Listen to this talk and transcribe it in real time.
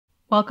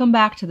Welcome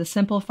back to the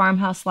Simple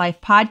Farmhouse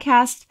Life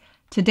podcast.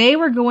 Today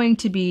we're going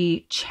to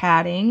be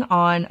chatting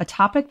on a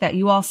topic that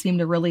you all seem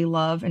to really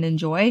love and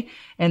enjoy,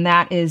 and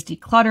that is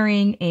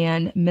decluttering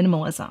and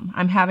minimalism.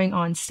 I'm having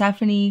on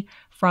Stephanie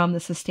from the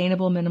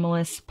Sustainable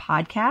Minimalists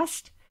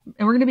podcast,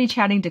 and we're going to be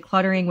chatting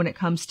decluttering when it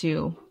comes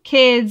to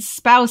kids,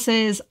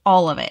 spouses,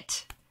 all of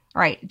it.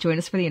 All right, join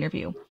us for the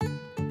interview.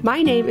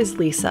 My name is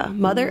Lisa,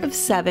 mother of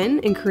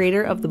 7 and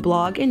creator of the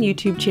blog and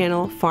YouTube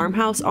channel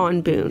Farmhouse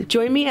on Boone.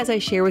 Join me as I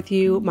share with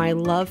you my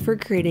love for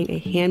creating a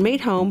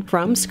handmade home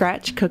from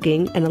scratch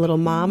cooking and a little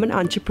mom and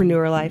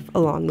entrepreneur life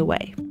along the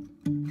way.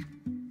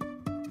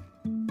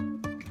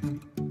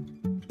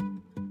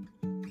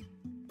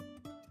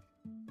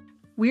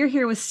 We're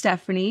here with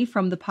Stephanie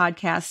from the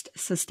podcast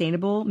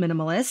Sustainable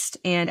Minimalist,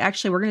 and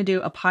actually we're going to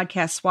do a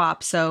podcast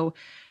swap. So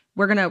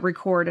we're going to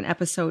record an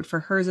episode for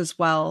hers as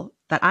well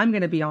that I'm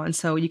going to be on,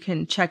 so you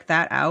can check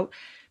that out.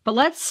 But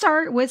let's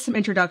start with some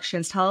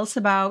introductions. Tell us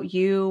about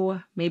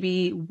you,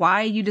 maybe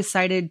why you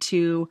decided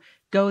to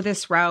go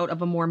this route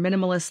of a more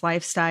minimalist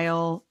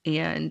lifestyle,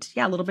 and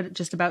a little bit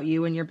just about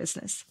you and your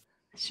business.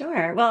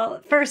 Sure.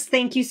 Well, first,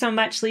 thank you so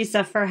much,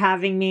 Lisa, for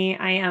having me.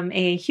 I am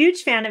a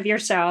huge fan of your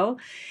show.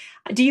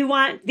 Do you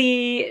want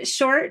the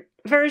short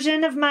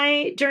version of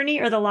my journey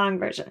or the long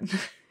version?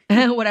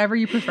 Whatever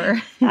you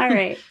prefer. All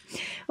right.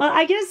 Well,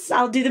 I guess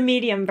I'll do the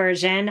medium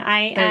version.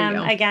 I am,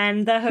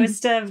 again, the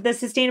host of the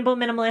Sustainable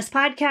Minimalist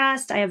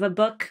podcast. I have a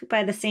book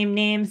by the same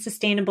name,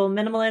 Sustainable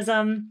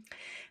Minimalism.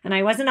 And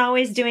I wasn't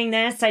always doing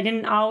this. I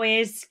didn't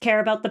always care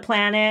about the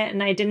planet.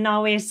 And I didn't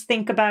always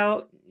think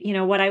about,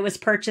 what I was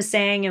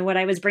purchasing and what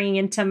I was bringing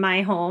into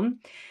my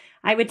home.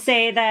 I would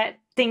say that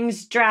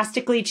things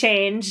drastically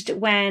changed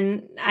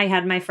when I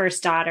had my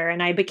first daughter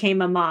and I became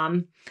a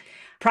mom.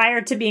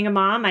 Prior to being a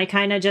mom, I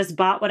kind of just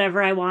bought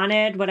whatever I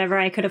wanted, whatever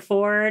I could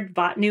afford,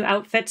 bought new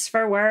outfits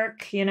for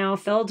work,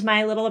 filled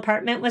my little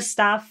apartment with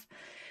stuff.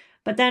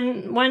 But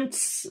then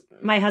once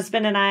my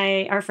husband and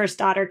our first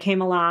daughter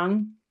came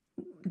along,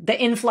 the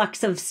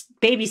influx of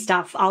baby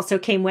stuff also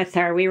came with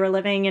her. We were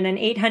living in an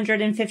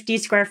 850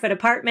 square foot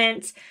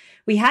apartment.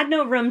 We had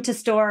no room to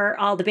store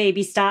all the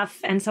baby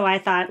stuff. And so I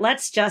thought,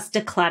 let's just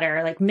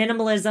declutter. Like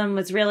minimalism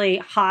was really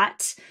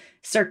hot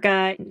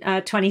circa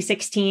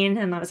 2016.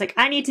 And I was like,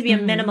 I need to be a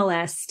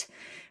minimalist.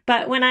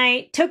 But when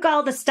I took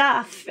all the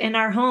stuff in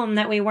our home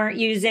that we weren't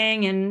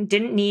using and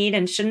didn't need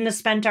and shouldn't have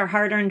spent our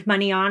hard-earned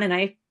money on, and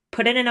I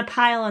put it in a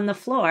pile on the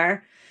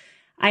floor,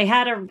 I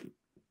had a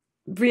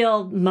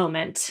real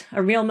moment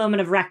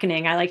of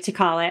reckoning, I like to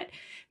call it.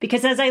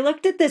 Because as I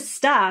looked at this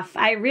stuff,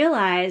 I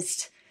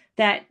realized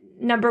that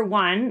number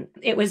one,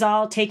 it was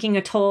all taking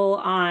a toll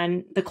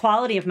on the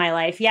quality of my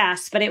life.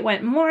 Yes, but it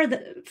went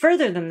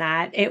further than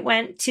that. It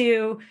went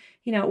to,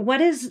 what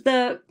is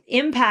the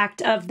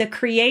impact of the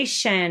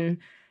creation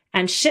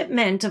and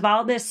shipment of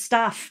all this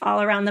stuff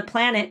all around the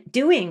planet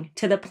doing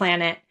to the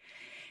planet?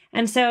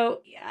 And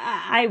so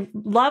I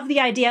love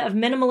the idea of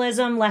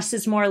minimalism, less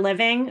is more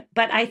living.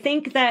 But I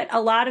think that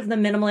a lot of the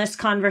minimalist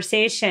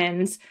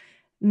conversations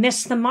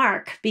miss the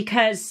mark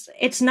because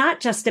it's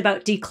not just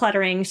about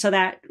decluttering so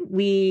that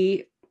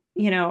we,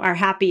 are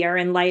happier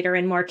and lighter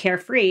and more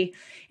carefree.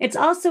 It's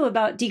also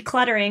about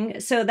decluttering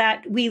so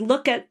that we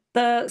look at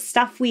the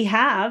stuff we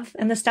have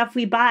and the stuff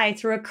we buy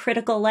through a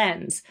critical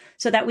lens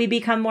so that we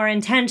become more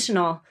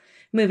intentional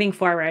moving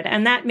forward.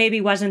 And that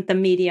maybe wasn't the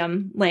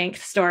medium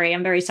length story.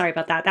 I'm very sorry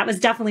about that. That was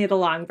definitely the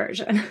long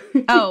version.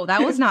 Oh,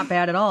 that was not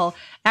bad at all.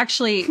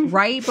 Actually,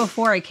 right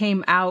before I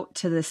came out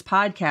to this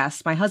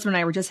podcast, my husband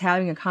and I were just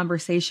having a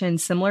conversation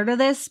similar to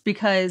this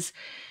because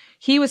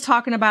he was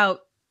talking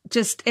about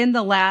just in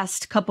the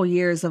last couple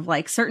years of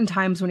like certain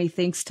times when he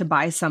thinks to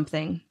buy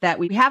something that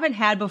we haven't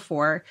had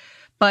before,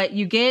 but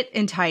you get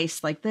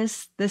enticed like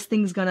this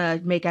thing's going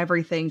to make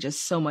everything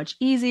just so much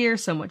easier,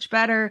 so much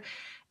better.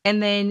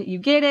 And then you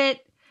get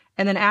it.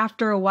 And then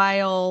after a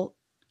while,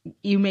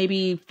 you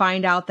maybe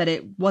find out that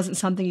it wasn't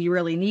something you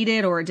really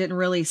needed or it didn't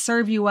really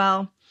serve you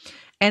well.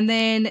 And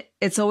then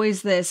it's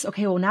always this,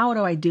 okay, well, now what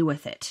do I do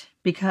with it?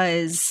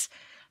 Because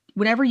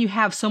whenever you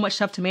have so much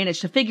stuff to manage,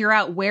 to figure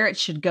out where it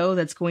should go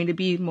that's going to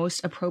be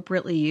most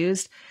appropriately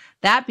used,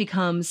 that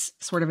becomes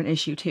sort of an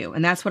issue too.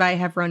 And that's what I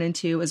have run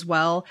into as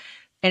well.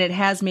 And it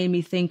has made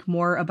me think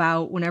more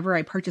about whenever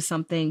I purchase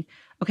something,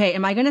 okay,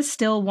 am I going to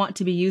still want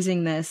to be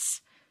using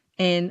this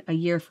in a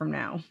year from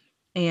now?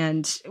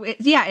 And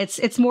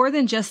it's more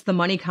than just the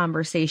money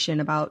conversation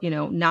about,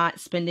 not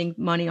spending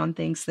money on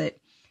things that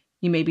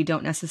you maybe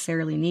don't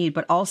necessarily need,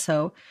 but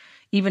also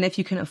even if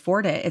you can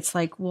afford it, it's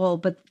like, well,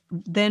 but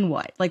then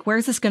what? Like,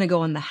 where's this going to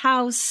go in the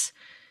house?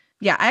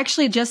 Yeah,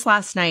 actually just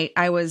last night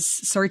I was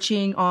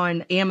searching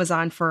on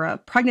Amazon for a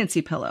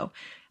pregnancy pillow.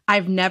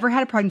 I've never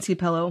had a pregnancy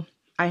pillow.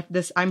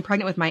 I'm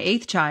pregnant with my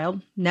 8th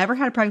child. Never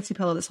had a pregnancy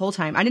pillow this whole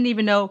time. I didn't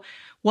even know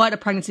what a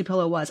pregnancy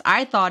pillow was.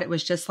 I thought it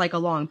was just like a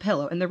long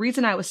pillow. And the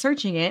reason I was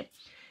searching it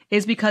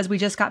is because we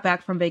just got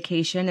back from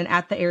vacation and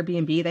at the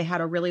Airbnb, they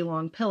had a really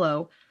long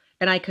pillow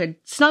and I could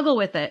snuggle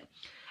with it.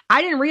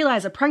 I didn't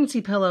realize a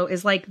pregnancy pillow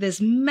is like this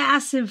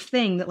massive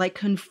thing that like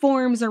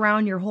conforms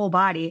around your whole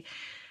body.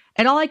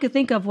 And all I could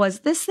think of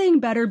was, this thing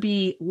better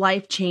be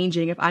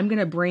life-changing if I'm going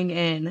to bring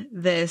in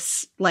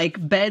this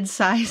like bed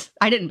size.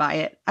 I didn't buy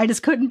it. I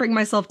just couldn't bring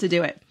myself to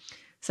do it.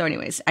 So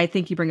anyways, I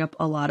think you bring up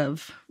a lot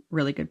of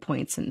really good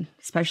points. And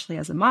especially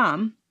as a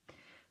mom,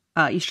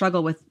 you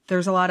struggle with,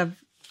 there's a lot of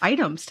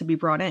items to be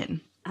brought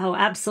in. Oh,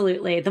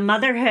 absolutely. The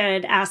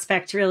motherhood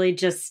aspect really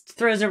just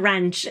throws a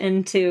wrench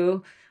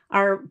into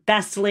our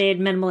best laid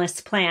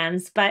minimalist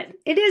plans, but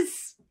it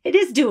is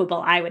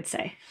doable, I would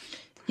say.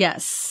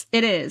 Yes,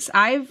 it is.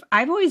 I've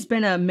always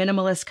been a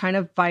minimalist kind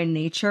of by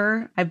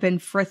nature. I've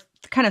been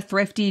kind of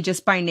thrifty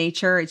just by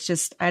nature. It's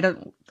just I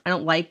don't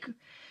like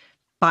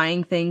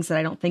buying things that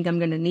I don't think I'm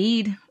going to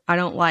need. I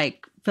don't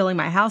like filling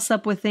my house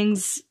up with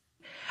things.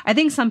 I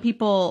think some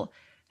people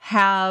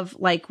have,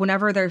 like,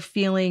 whenever they're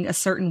feeling a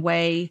certain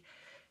way,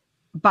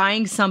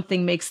 buying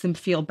something makes them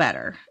feel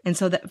better. And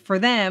so that for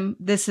them,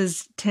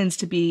 tends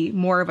to be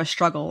more of a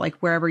struggle, like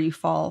wherever you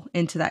fall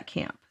into that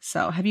camp.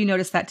 So have you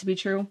noticed that to be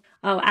true?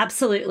 Oh,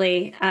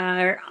 absolutely.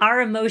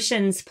 Our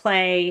emotions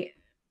play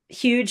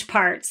huge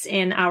parts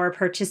in our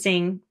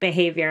purchasing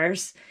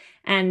behaviors.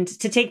 And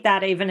to take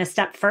that even a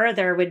step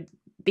further would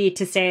be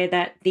to say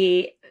that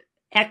the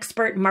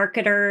expert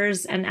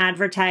marketers and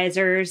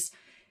advertisers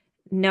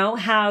know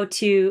how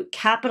to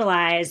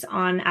capitalize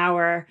on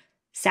our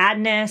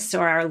sadness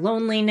or our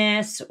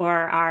loneliness or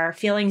our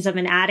feelings of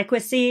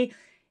inadequacy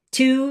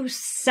to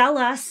sell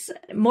us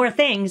more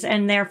things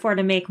and therefore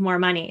to make more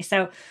money.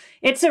 So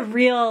it's a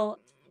real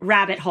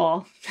rabbit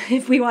hole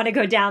if we want to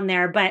go down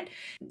there. But,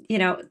 you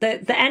know,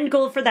 the end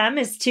goal for them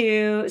is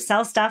to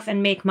sell stuff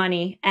and make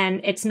money.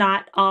 And it's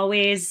not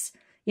always,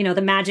 you know,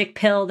 the magic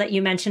pill that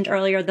you mentioned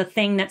earlier, the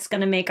thing that's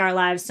going to make our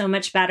lives so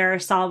much better,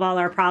 solve all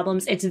our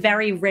problems. It's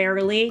very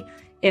rarely,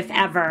 if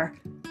ever,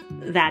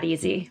 that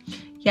easy.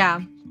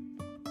 Yeah.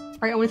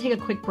 All right, I want to take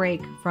a quick break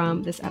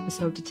from this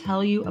episode to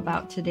tell you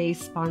about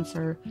today's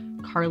sponsor,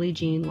 Carly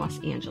Jean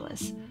Los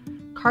Angeles.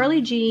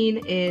 Carly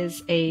Jean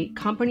is a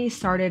company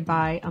started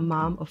by a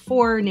mom of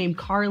 4 named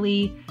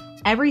Carly.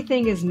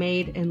 Everything is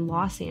made in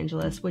Los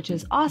Angeles, which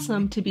is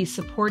awesome to be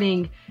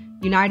supporting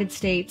United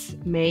States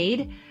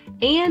made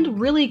and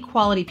really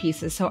quality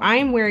pieces. So I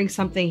am wearing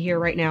something here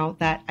right now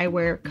that I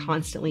wear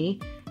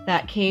constantly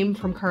that came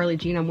from Carly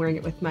Jean. I'm wearing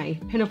it with my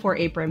Pinafore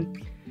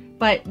apron.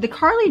 But the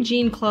Carly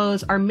Jean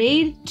clothes are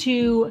made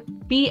to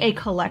be a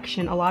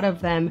collection. A lot of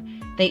them,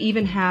 they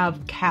even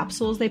have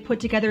capsules they put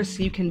together,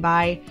 so you can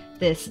buy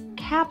this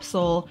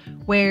capsule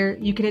where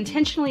you can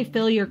intentionally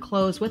fill your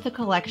clothes with a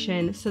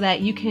collection so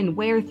that you can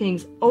wear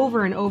things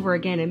over and over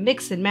again and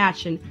mix and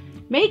match and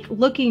make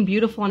looking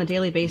beautiful on a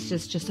daily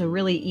basis just a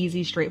really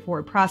easy,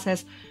 straightforward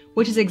process,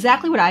 which is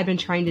exactly what I've been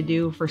trying to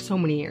do for so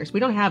many years. We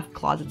don't have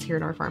closets here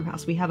in our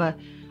farmhouse. We have a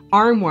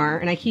armoire,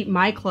 and I keep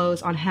my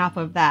clothes on half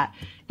of that.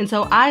 And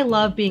so I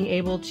love being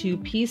able to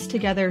piece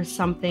together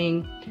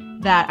something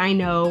that I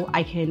know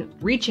I can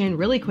reach in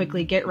really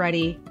quickly, get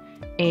ready,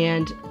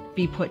 and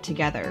be put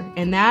together.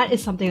 And that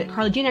is something that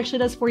Carly Jean actually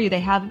does for you. They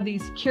have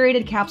these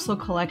curated capsule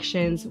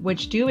collections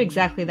which do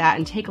exactly that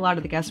and take a lot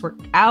of the guesswork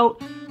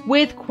out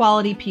with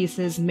quality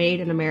pieces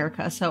made in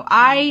America. So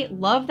I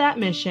love that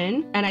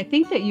mission, and I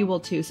think that you will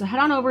too. So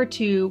head on over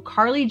to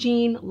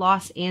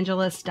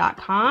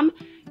carlyjeanlosangeles.com.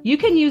 You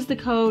can use the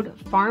code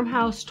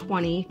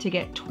FARMHOUSE20 to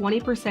get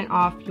 20%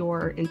 off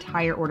your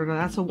entire order. Now,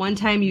 that's a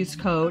one-time use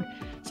code,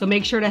 so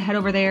make sure to head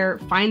over there,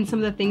 find some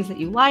of the things that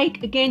you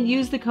like. Again,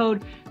 use the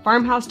code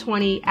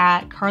FARMHOUSE20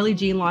 at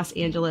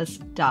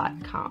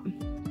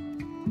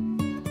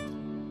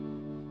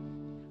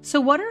carlyjeanlosangeles.com. So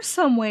what are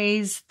some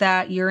ways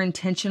that you're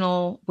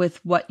intentional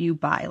with what you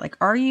buy? Like,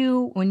 are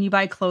you, when you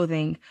buy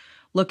clothing,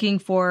 looking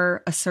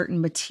for a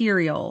certain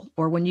material,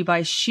 or when you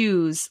buy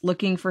shoes,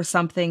 looking for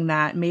something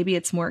that maybe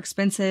it's more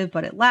expensive,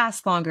 but it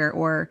lasts longer,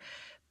 or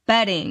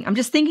bedding? I'm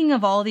just thinking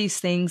of all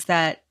these things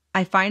that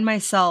I find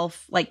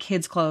myself, like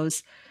kids'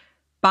 clothes,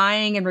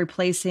 buying and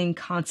replacing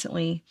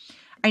constantly.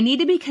 I need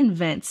to be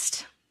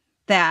convinced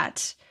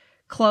that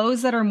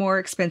clothes that are more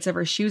expensive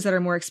or shoes that are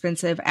more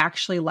expensive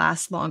actually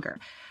last longer.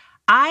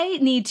 I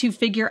need to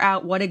figure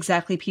out what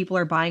exactly people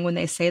are buying when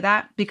they say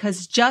that,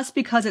 because just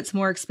because it's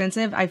more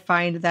expensive, I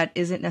find that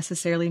isn't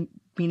necessarily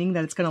meaning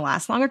that it's going to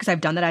last longer. Because I've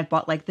done that. I've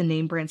bought like the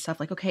name brand stuff,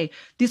 like, okay,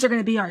 these are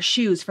going to be our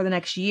shoes for the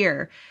next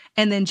year.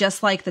 And then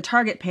just like the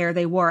Target pair,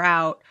 they wore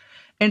out.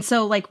 And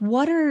so, like,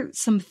 what are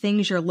some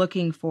things you're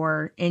looking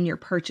for in your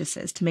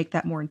purchases to make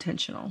that more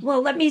intentional?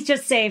 Well, let me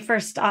just say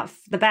first off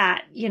the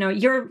bat, you know,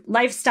 your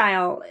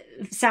lifestyle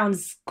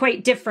sounds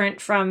quite different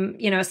from,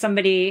 you know,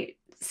 somebody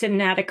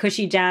sitting at a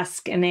cushy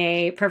desk in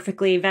a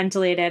perfectly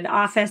ventilated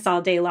office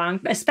all day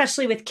long,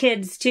 especially with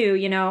kids too.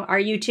 You know, are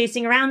you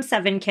chasing around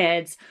 7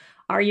 kids?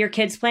 Are your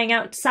kids playing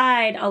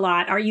outside a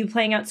lot? Are you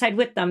playing outside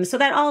with them? So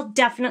that all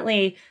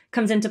definitely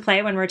comes into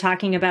play when we're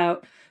talking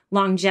about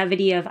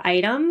longevity of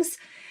items.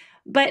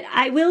 But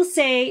I will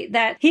say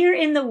that here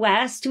in the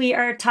West, we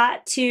are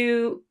taught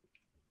to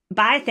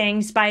buy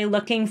things by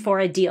looking for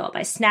a deal,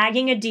 by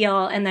snagging a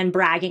deal and then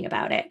bragging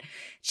about it.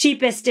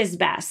 Cheapest is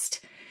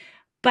best.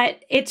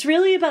 But it's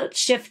really about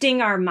shifting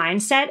our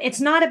mindset.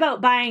 It's not about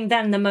buying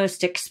then the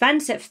most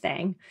expensive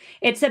thing.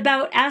 It's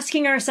about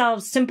asking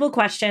ourselves simple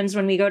questions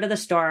when we go to the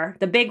store.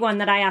 The big one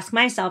that I ask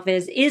myself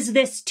is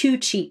this too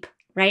cheap,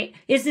 right?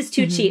 Is this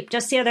too cheap?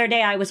 Just the other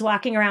day, I was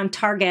walking around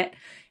Target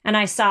and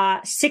I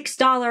saw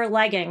 $6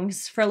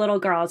 leggings for little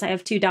girls. I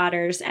have 2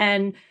 daughters,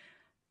 and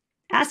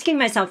asking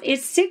myself,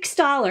 is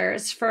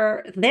 $6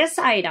 for this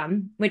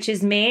item, which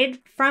is made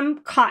from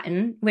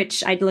cotton,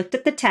 which I looked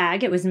at the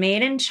tag, it was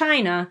made in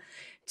China.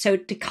 So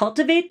to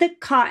cultivate the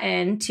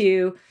cotton,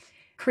 to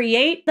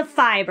create the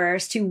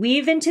fibers, to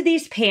weave into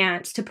these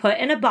pants, to put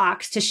in a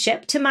box, to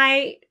ship to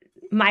my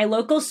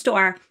local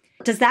store,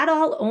 does that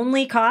all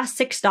only cost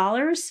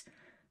 $6?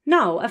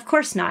 No, of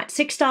course not.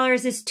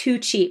 $6 is too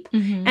cheap.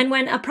 And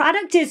when a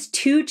product is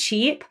too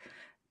cheap,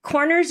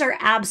 corners are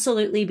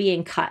absolutely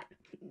being cut.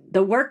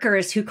 The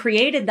workers who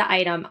created the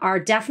item are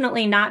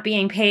definitely not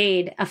being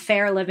paid a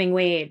fair living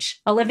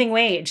wage,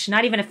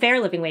 not even a fair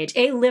living wage,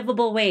 a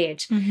livable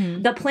wage.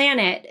 The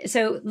planet,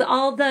 so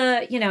all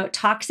the,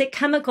 toxic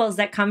chemicals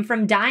that come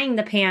from dyeing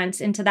the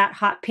pants into that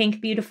hot pink,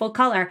 beautiful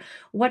color,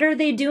 what are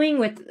they doing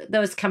with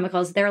those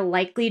chemicals? They're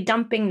likely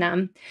dumping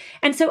them.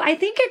 And so I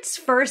think it's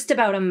first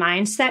about a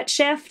mindset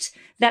shift,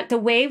 that the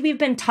way we've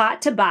been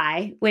taught to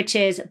buy, which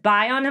is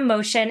buy on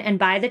emotion and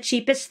buy the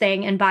cheapest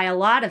thing and buy a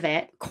lot of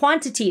it,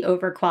 quantity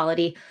over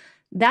quality,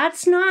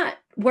 that's not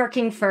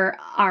working for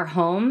our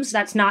homes.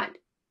 That's not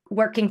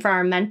working for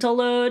our mental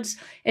loads.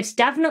 It's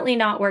definitely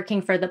not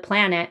working for the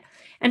planet.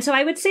 And so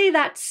I would say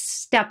that's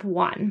step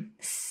one.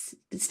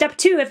 Step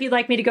two, if you'd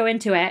like me to go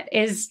into it,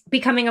 is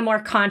becoming a more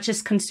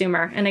conscious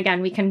consumer. And again,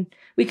 we can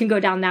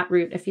go down that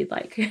route if you'd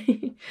like.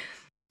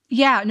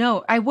 Yeah,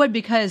 no, I would,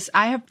 because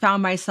I have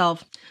found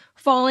myself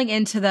falling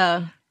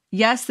into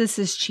yes, this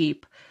is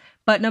cheap,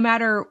 but no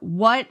matter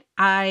what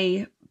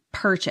I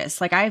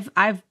purchase, like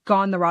I've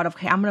gone the route of,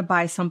 okay, I'm going to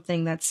buy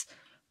something that's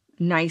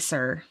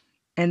nicer.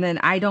 And then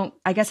I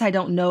guess I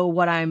don't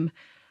know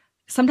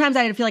sometimes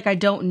I feel like I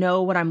don't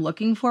know what I'm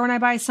looking for when I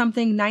buy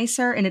something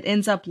nicer, and it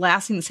ends up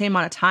lasting the same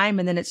amount of time.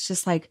 And then it's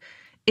just like,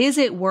 is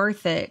it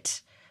worth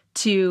it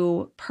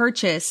to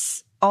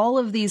purchase all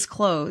of these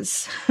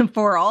clothes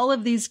for all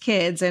of these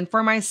kids and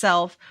for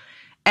myself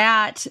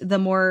at the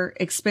more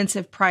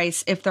expensive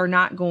price if they're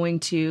not going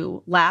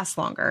to last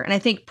longer? And I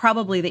think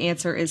probably the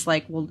answer is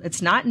like, well,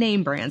 it's not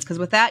name brands, because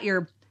with that,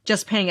 you're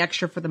just paying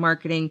extra for the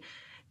marketing,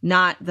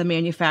 not the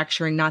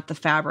manufacturing, not the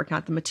fabric,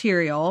 not the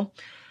material.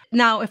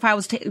 Now, if I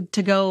was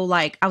to go,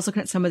 like, I was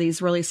looking at some of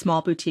these really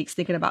small boutiques,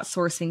 thinking about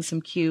sourcing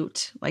some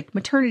cute, like,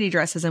 maternity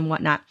dresses and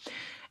whatnot.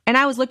 And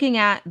I was looking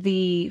at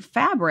the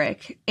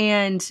fabric,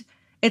 and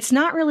it's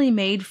not really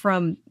made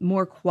from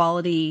more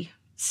quality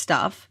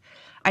stuff.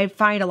 I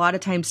find a lot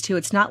of times too,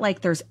 it's not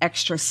like there's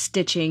extra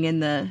stitching in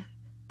the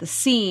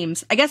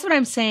seams. I guess what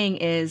I'm saying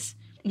is,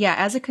 yeah,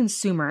 as a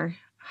consumer,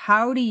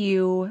 how do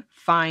you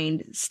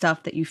find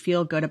stuff that you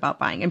feel good about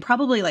buying? And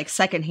probably like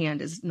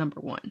secondhand is number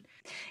one.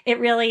 It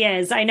really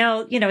is. I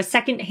know,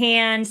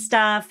 secondhand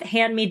stuff,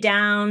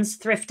 hand-me-downs,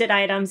 thrifted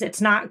items,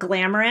 it's not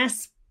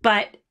glamorous,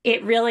 but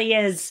it really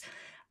is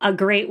a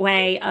great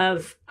way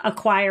of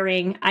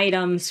acquiring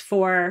items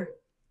for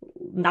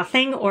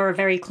nothing or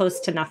very close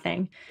to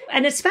nothing.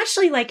 And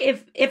especially like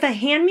if a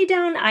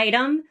hand-me-down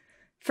item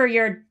for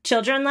your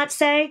children, let's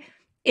say,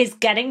 is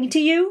getting to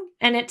you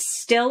and it's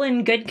still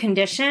in good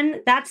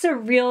condition, that's a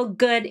real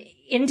good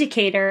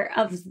indicator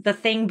of the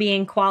thing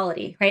being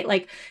quality, right?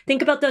 Like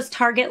think about those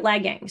Target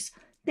leggings.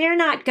 They're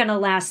not going to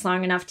last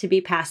long enough to be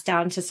passed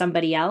down to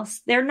somebody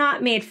else. They're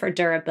not made for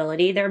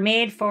durability. They're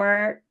made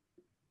for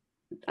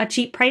a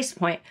cheap price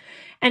point.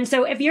 And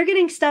so if you're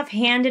getting stuff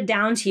handed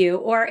down to you,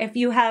 or if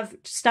you have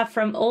stuff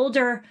from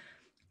older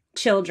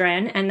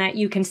children and that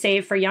you can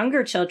save for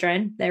younger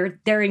children,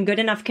 they're in good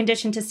enough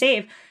condition to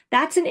save,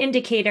 that's an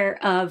indicator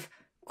of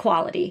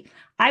quality.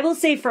 I will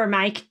say for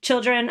my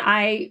children,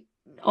 I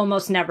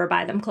almost never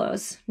buy them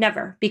clothes.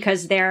 Never,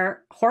 because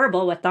they're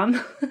horrible with them.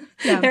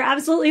 Yeah. They're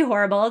absolutely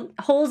horrible.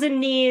 Holes in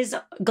knees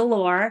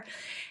galore.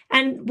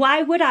 And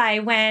why would I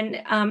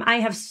when I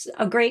have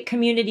a great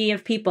community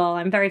of people,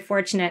 I'm very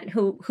fortunate,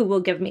 who will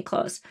give me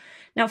clothes.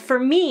 Now, for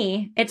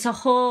me, it's a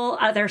whole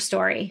other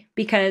story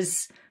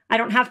because I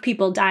don't have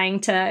people dying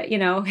to,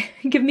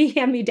 give me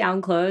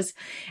hand-me-down clothes.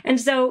 And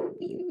so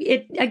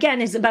it,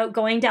 again, is about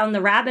going down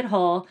the rabbit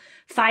hole,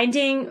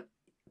 finding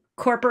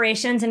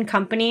corporations and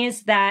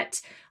companies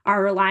that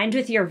are aligned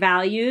with your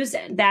values,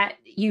 that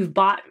you've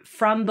bought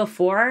from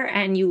before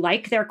and you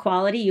like their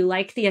quality, you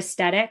like the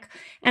aesthetic,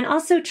 and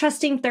also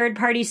trusting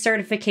third-party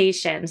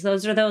certifications.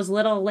 Those are those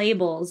little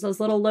labels, those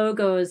little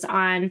logos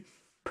on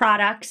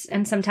products,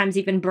 and sometimes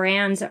even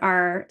brands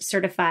are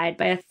certified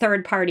by a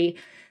third party.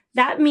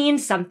 That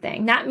means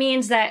something. That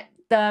means that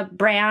the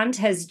brand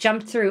has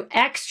jumped through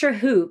extra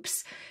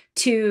hoops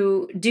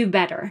to do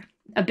better.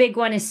 A big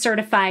one is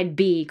Certified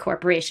B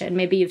Corporation.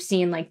 Maybe you've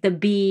seen like the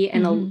B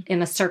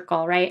in a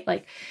circle, right?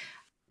 Like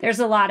there's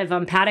a lot of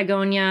them.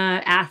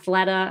 Patagonia,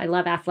 Athleta. I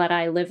love Athleta.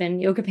 I live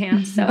in yoga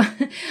pants. So,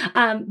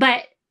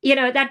 but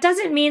that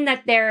doesn't mean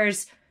that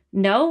there's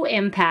no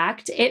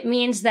impact, it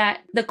means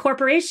that the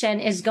corporation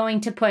is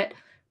going to put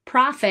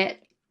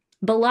profit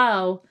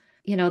below,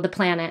 the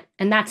planet.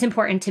 And that's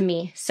important to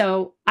me.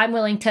 So I'm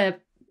willing to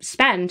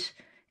spend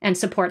and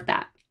support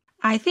that.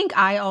 I think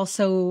I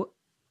also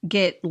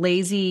get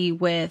lazy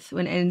with,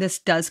 and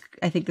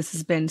I think this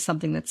has been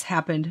something that's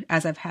happened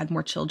as I've had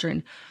more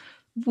children,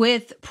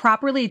 with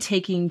properly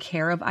taking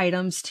care of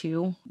items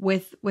too.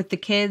 With the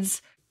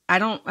kids, I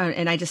don't,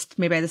 and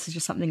maybe this is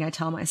just something I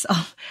tell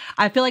myself.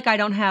 I feel like I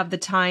don't have the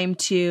time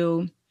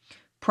to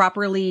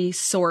properly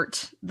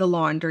sort the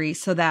laundry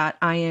so that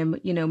I am,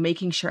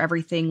 making sure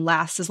everything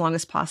lasts as long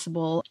as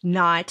possible,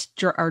 not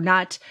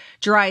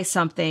dry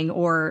something,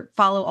 or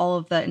follow all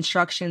of the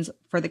instructions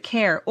for the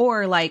care.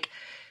 Or like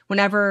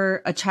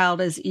whenever a child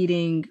is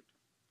eating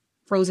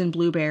frozen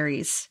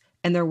blueberries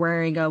and they're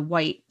wearing a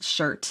white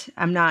shirt,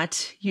 I'm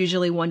not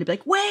usually one to be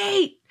like,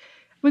 wait,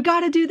 we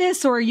got to do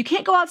this, or you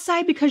can't go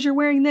outside because you're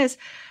wearing this.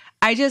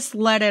 I just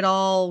let it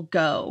all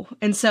go.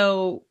 And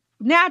so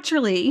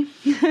naturally,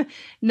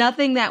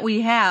 nothing that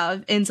we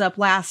have ends up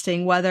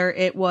lasting, there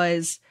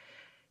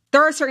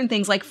are certain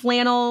things like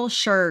flannel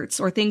shirts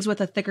or things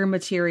with a thicker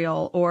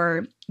material,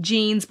 or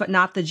jeans, but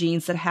not the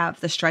jeans that have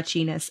the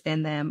stretchiness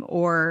in them,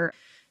 or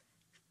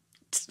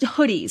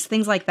hoodies,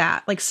 things like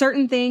that. Like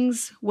certain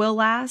things will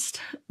last,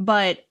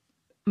 but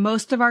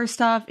most of our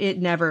stuff, it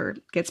never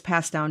gets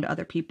passed down to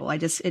other people.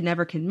 It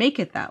never can make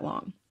it that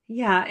long.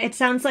 Yeah, it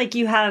sounds like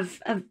you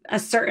have a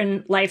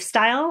certain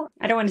lifestyle.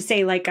 I don't want to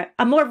say like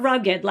a more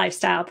rugged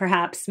lifestyle,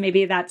 perhaps.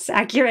 Maybe that's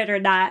accurate or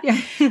not. Yeah,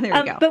 there we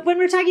go. But when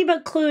we're talking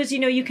about clothes,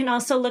 you can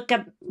also look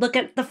at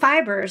the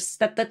fibers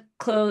that the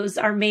clothes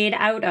are made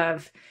out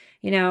of.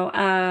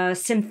 A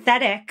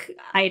synthetic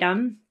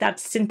item,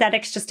 that's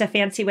synthetic's just a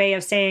fancy way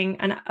of saying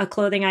a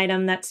clothing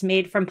item that's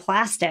made from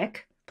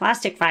plastic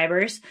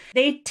fibers.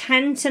 They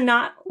tend to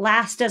not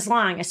last as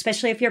long,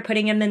 especially if you're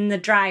putting them in the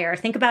dryer.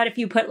 Think about if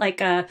you put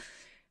like a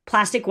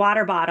plastic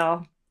water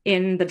bottle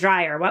in the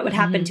dryer, what would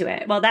happen to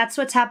it? Well, that's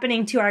what's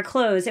happening to our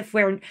clothes if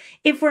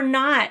we're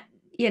not,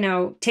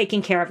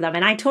 taking care of them.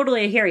 And I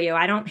totally hear you.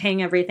 I don't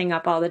hang everything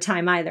up all the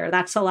time either.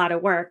 That's a lot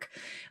of work.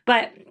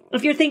 But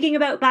if you're thinking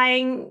about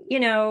buying,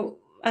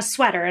 a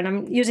sweater, and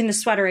I'm using the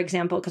sweater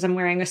example because I'm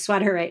wearing a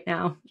sweater right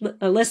now.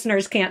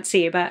 Listeners can't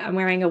see, but I'm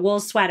wearing a wool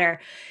sweater.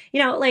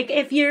 Like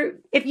if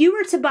you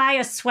were to buy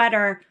a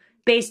sweater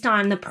based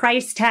on the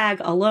price tag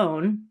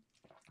alone,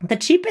 the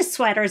cheapest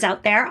sweaters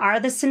out there are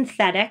the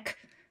synthetic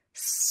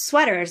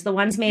sweaters, the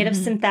ones made of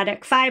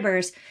synthetic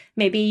fibers.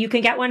 Maybe you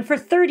can get one for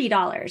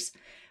 $30.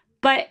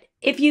 But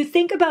if you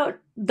think about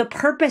the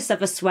purpose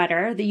of a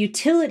sweater, the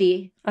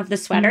utility of the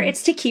sweater,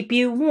 it's to keep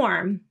you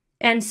warm.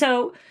 And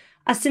so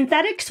a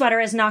synthetic sweater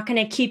is not going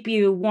to keep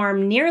you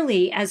warm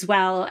nearly as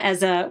well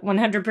as a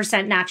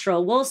 100%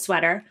 natural wool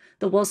sweater.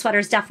 The wool sweater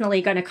is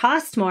definitely going to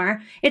cost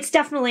more. It's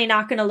definitely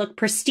not going to look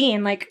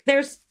pristine. Like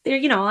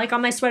like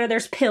on my sweater,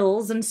 there's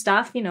pills and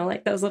stuff,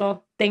 like those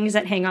little things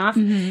that hang off.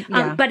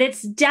 Yeah. But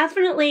it's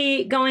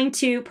definitely going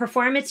to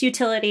perform its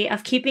utility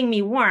of keeping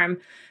me warm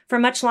for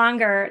much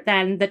longer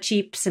than the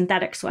cheap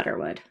synthetic sweater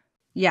would.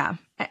 Yeah.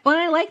 Well,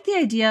 I like the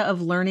idea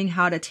of learning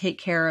how to take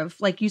care of,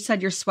 like you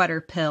said, your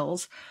sweater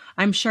pills.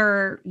 I'm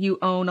sure you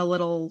own a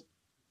little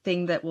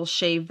thing that will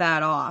shave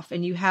that off,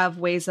 and you have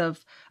ways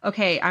of,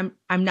 okay, I'm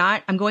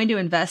going to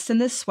invest in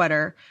this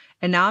sweater,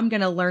 and now I'm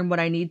going to learn what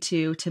I need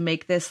to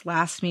make this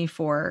last me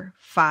for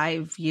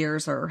 5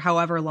 years or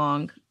however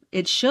long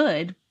it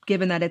should,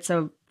 given that it's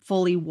a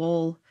fully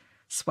wool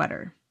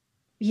sweater.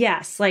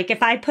 Yes. Like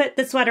if I put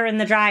the sweater in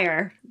the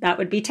dryer, that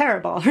would be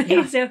terrible. Right?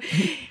 Yeah. So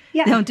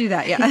yeah. Don't do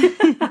that.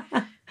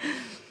 Yeah.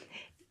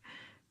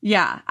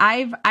 Yeah.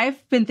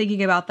 I've been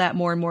thinking about that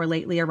more and more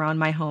lately around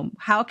my home.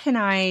 How can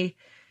I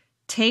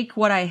take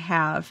what I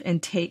have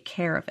and take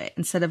care of it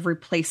instead of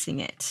replacing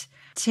it?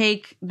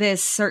 Take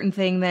this certain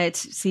thing that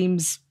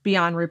seems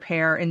beyond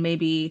repair and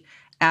maybe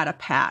add a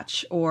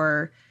patch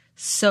or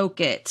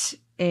soak it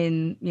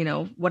in,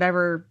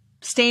 whatever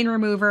stain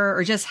remover,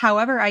 or just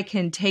however I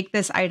can take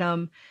this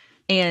item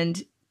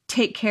and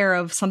take care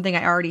of something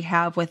I already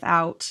have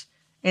without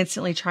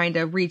instantly trying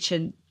to reach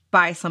and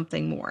buy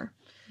something more.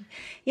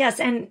 Yes.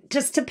 And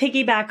just to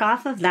piggyback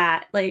off of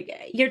that,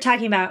 like you're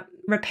talking about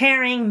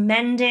repairing,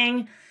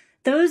 mending,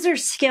 those are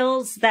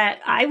skills that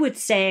I would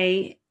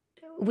say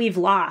we've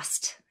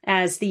lost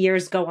as the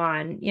years go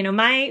on.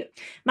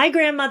 My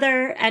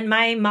grandmother and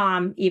my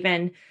mom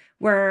even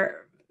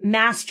were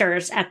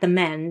masters at the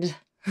mend,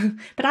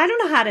 but I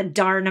don't know how to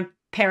darn a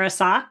pair of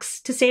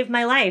socks to save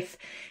my life.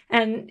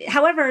 And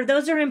however,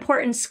 those are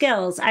important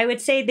skills. I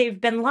would say they've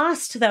been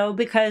lost though,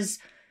 because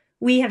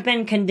we have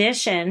been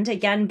conditioned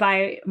again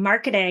by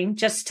marketing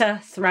just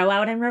to throw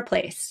out and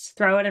replace.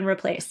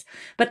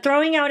 But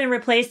throwing out and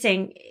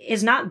replacing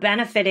is not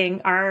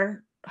benefiting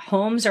our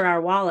homes or our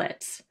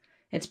wallets.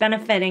 It's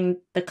benefiting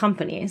the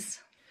companies.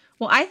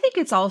 Well, I think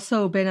it's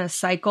also been a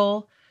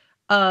cycle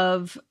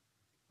of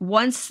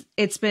once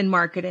it's been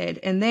marketed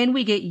and then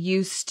we get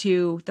used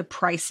to the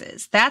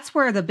prices. That's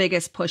where the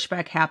biggest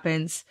pushback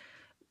happens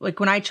like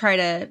when I try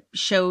to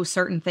show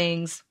certain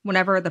things,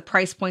 whenever the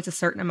price point's a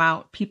certain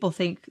amount, people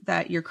think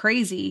that you're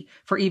crazy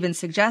for even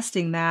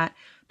suggesting that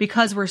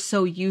because we're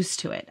so used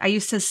to it. I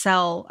used to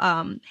sell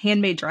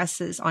handmade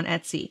dresses on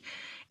Etsy,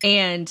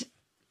 and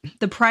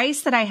the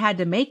price that I had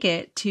to make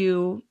it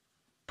to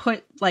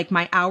put like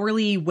my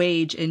hourly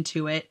wage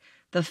into it,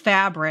 the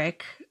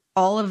fabric,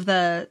 all of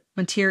the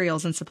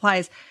materials and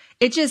supplies,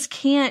 it just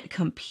can't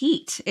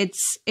compete.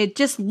 It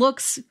just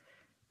looks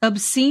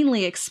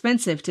obscenely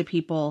expensive to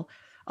people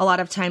a lot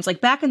of times.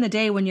 Like back in the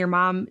day when your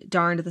mom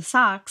darned the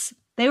socks,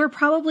 they were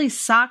probably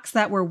socks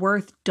that were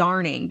worth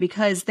darning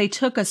because they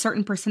took a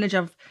certain percentage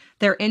of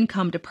their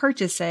income to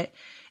purchase it.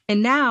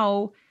 And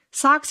now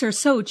socks are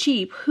so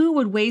cheap. Who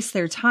would waste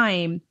their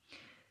time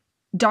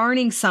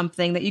darning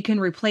something that you can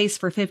replace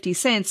for 50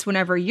 cents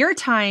whenever your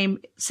time,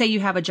 say you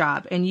have a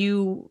job and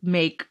you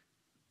make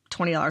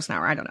 $20 an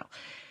hour, I don't know.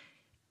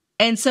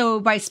 And so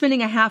by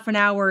spending a half an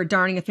hour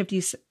darning a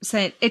 50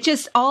 cent,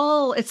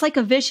 it's like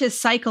a vicious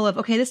cycle of,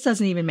 okay, this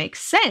doesn't even make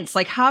sense.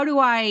 Like, how do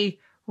I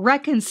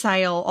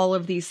reconcile all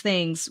of these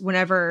things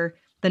whenever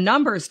the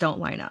numbers don't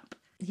line up?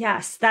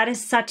 Yes, that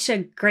is such a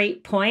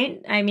great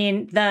point. I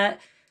mean, the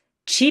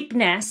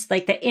cheapness,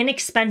 like the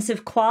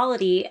inexpensive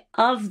quality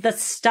of the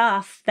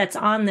stuff that's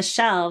on the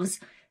shelves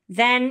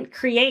then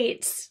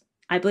creates,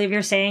 I believe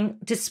you're saying,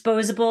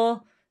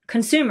 disposable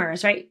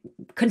consumers, right?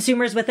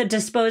 Consumers with a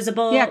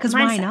disposable because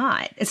why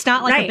not? It's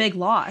not like a big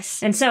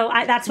loss. And so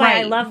that's why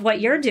I love what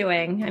you're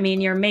doing. I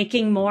mean, you're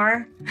making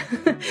more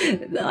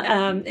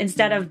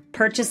instead of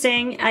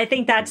purchasing. I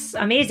think that's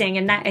amazing.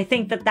 And I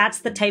think that that's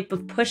the type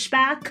of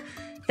pushback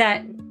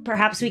that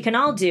perhaps we can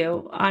all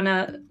do on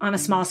a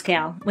small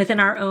scale within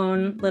our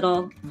own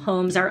little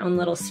homes, our own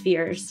little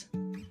spheres.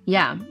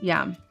 Yeah.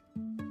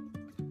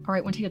 All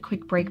right, I want to take a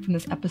quick break from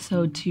this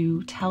episode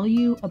to tell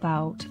you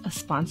about a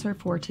sponsor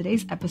for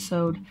today's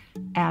episode,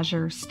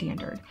 Azure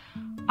Standard.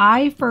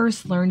 I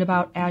first learned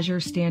about Azure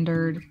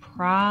Standard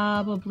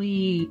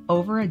probably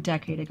over a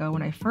decade ago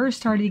when I first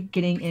started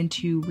getting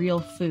into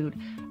real food.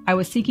 I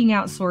was seeking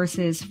out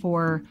sources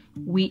for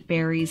wheat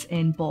berries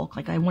in bulk.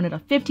 Like I wanted a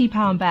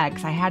 50-pound bag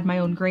because I had my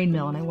own grain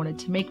mill and I wanted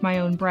to make my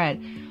own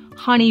bread.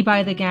 Honey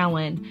by the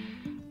gallon.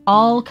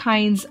 All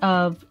kinds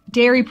of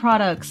dairy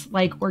products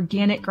like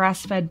organic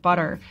grass-fed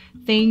butter,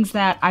 things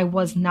that I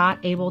was not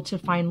able to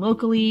find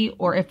locally,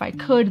 or if I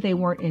could, they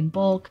weren't in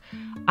bulk.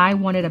 I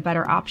wanted a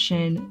better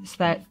option so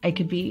that I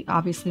could be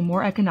obviously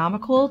more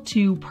economical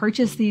to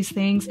purchase these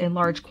things in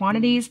large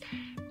quantities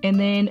and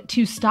then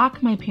to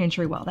stock my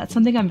pantry well. That's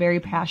something I'm very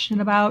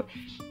passionate about,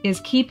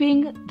 is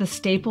keeping the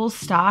staples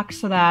stocked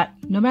so that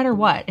no matter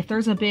what, if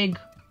there's a big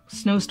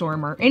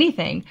snowstorm or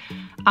anything,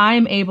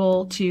 I'm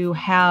able to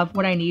have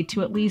what I need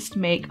to at least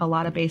make a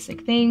lot of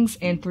basic things.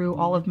 And through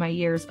all of my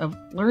years of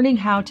learning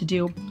how to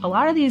do a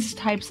lot of these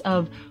types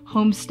of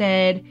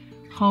homestead,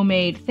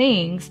 homemade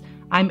things,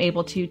 I'm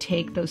able to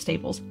take those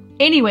staples.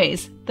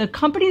 Anyways, the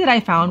company that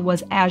I found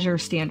was Azure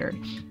Standard.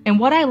 And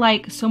what I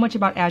like so much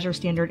about Azure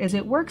Standard is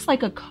it works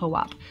like a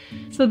co-op.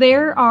 So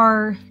there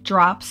are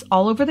drops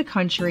all over the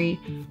country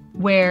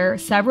where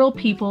several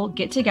people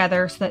get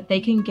together so that they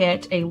can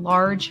get a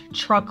large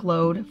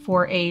truckload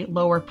for a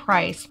lower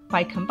price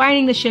by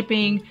combining the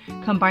shipping,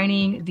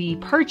 combining the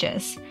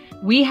purchase.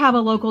 We have a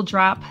local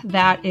drop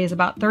that is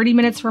about 30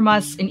 minutes from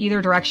us in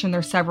either direction.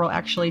 There's several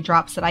actually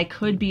drops that I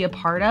could be a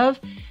part of.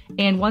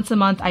 And once a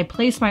month I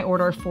place my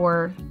order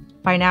for,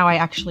 by now I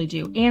actually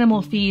do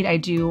animal feed, I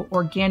do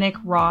organic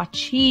raw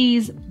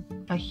cheese,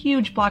 a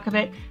huge block of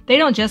it. They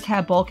don't just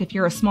have bulk. If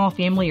you're a small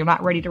family, you're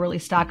not ready to really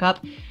stock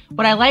up.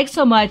 What I like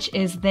so much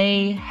is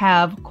they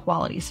have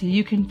quality. So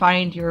you can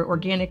find your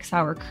organic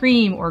sour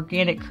cream,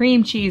 organic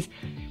cream cheese,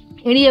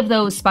 any of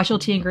those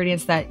specialty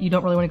ingredients that you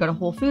don't really want to go to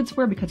Whole Foods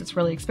for because it's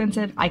really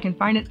expensive. I can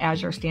find it at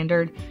Azure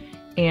Standard,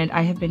 and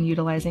I have been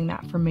utilizing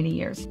that for many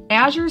years.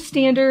 Azure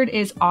Standard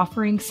is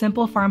offering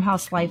Simple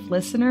Farmhouse Life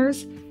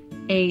listeners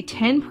a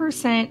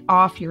 10%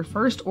 off your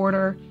first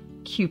order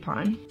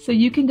coupon. So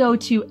you can go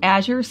to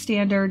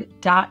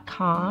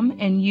azurestandard.com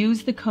and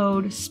use the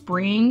code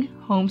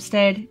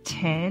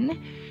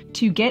SPRINGHOMESTEAD10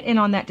 to get in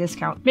on that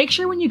discount. Make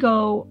sure when you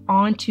go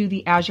onto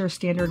the Azure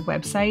Standard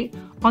website,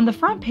 on the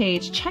front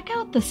page, check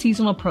out the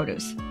seasonal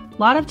produce. A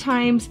lot of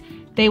times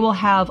they will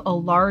have a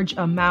large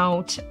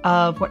amount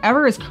of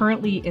whatever is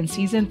currently in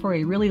season for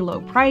a really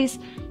low price.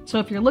 So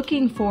if you're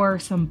looking for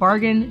some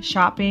bargain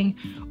shopping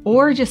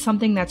or just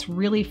something that's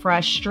really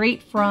fresh,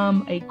 straight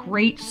from a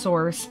great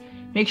source,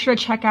 make sure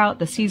to check out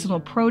the seasonal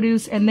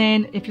produce. And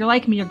then if you're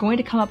like me, you're going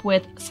to come up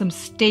with some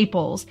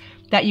staples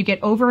that you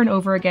get over and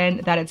over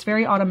again, that it's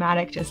very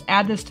automatic. Just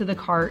add this to the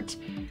cart.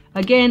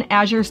 Again,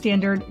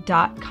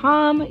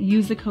 azurestandard.com.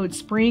 Use the code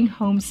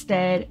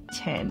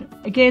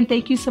SPRINGHOMESTEAD10. Again,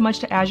 thank you so much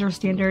to Azure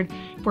Standard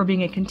for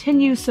being a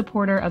continued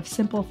supporter of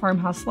Simple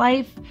Farmhouse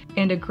Life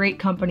and a great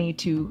company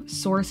to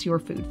source your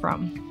food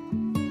from.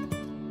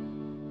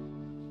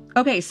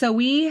 Okay, so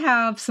we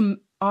have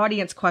some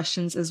audience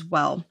questions as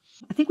well.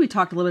 I think we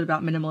talked a little bit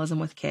about minimalism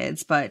with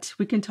kids, but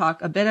we can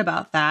talk a bit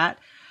about that.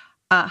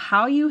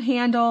 how you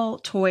handle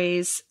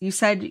toys. You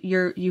said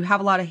you have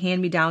a lot of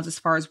hand-me-downs as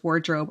far as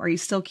wardrobe. Are you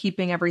still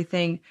keeping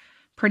everything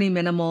pretty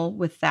minimal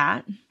with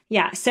that?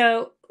 Yeah.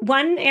 So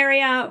one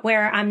area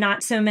where I'm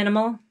not so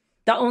minimal,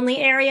 the only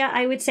area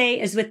I would say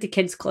is with the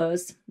kids'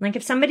 clothes. Like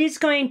if somebody's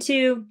going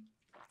to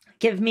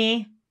give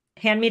me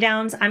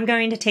hand-me-downs, I'm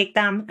going to take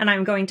them and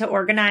I'm going to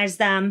organize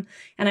them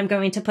and I'm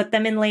going to put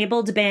them in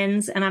labeled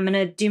bins and I'm going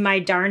to do my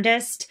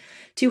darndest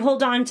to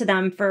hold on to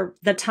them for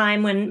the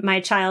time when my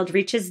child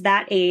reaches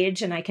that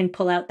age and I can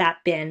pull out that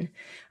bin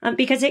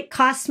because it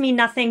costs me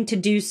nothing to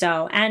do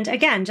so. And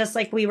again, just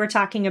like we were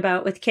talking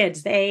about with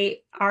kids,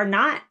 they are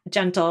not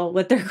gentle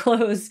with their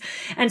clothes.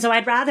 And so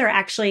I'd rather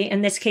actually,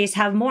 in this case,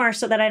 have more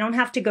so that I don't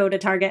have to go to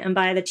Target and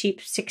buy the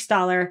cheap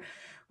 $6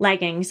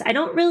 leggings. I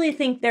don't really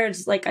think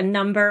there's like a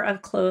number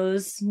of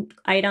clothes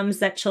items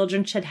that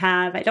children should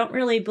have. I don't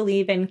really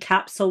believe in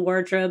capsule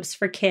wardrobes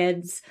for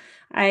kids.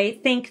 I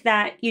think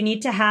that you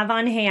need to have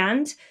on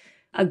hand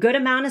a good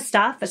amount of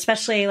stuff,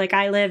 especially like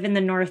I live in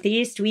the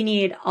Northeast. We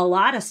need a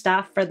lot of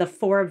stuff for the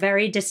 4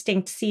 very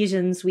distinct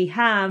seasons we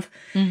have.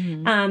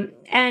 Mm-hmm.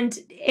 And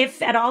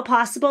if at all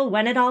possible,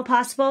 when at all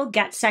possible,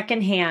 get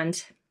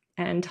secondhand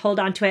and hold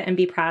on to it and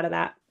be proud of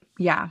that.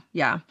 Yeah.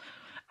 Yeah.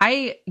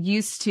 I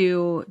used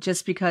to,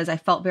 just because I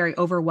felt very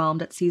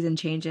overwhelmed at season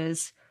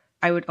changes,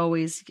 I would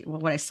always,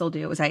 what I still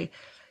do is I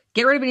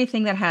get rid of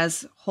anything that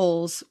has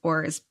holes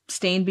or is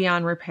stained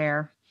beyond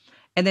repair,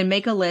 and then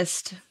make a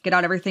list, get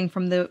out everything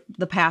from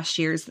the past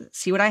years,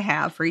 see what I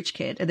have for each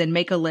kid, and then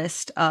make a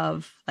list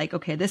of like,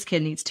 okay, this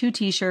kid needs 2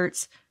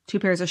 t-shirts, 2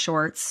 pairs of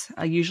shorts.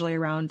 Usually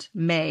around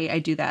May, I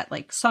do that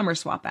like summer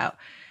swap out.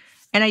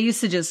 And I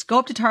used to just go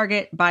up to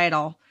Target, buy it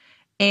all.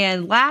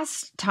 And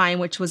last time,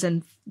 which was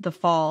in the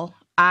fall,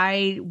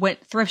 I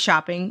went thrift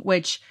shopping,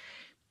 which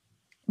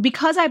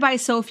because I buy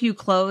so few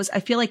clothes, I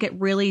feel like it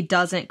really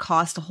doesn't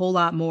cost a whole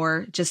lot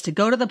more just to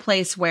go to the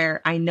place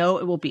where I know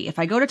it will be. If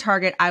I go to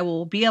Target, I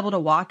will be able to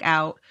walk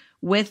out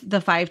with the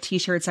 5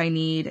 t-shirts I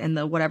need and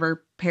the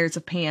whatever pairs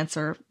of pants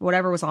or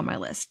whatever was on my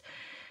list.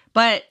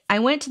 But I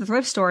went to the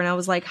thrift store and I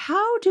was like,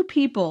 how do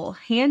people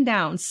hand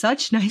down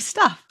such nice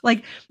stuff?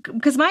 Like,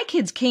 because my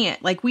kids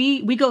can't. Like,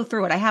 we go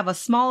through it. I have a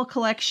small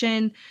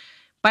collection.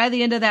 By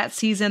the end of that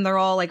season, they're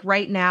all like,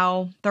 right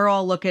now, they're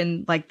all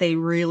looking like they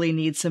really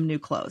need some new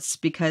clothes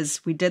because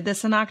we did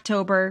this in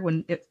October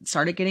when it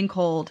started getting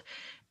cold,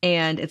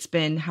 and it's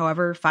been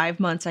however 5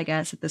 months, I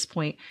guess, at this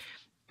point,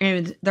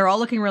 and they're all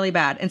looking really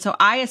bad. And so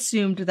I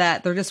assumed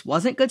that there just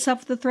wasn't good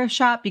stuff at the thrift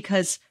shop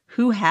because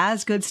who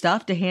has good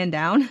stuff to hand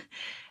down?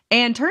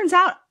 And turns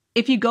out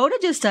if you go to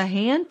just a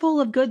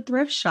handful of good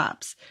thrift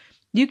shops,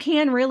 you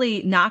can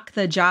really knock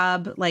the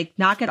job, like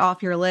knock it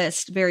off your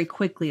list very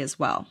quickly as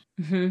well.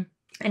 Mm-hmm.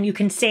 And you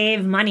can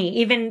save money.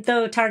 Even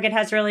though Target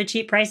has really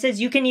cheap prices,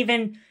 you can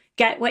even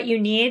get what you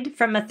need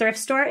from a thrift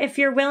store if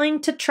you're willing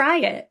to try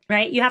it,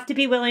 right? You have to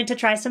be willing to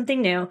try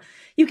something new.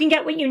 You can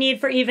get what you need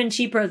for even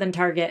cheaper than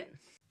Target.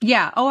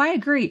 Yeah. Oh, I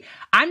agree.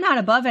 I'm not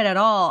above it at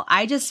all.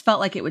 I just felt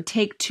like it would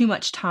take too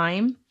much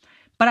time.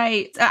 But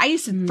I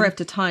used to thrift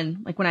a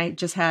ton, like when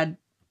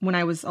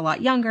I was a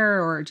lot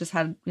younger or just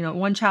had,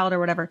 one child or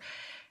whatever.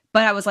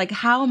 But I was like,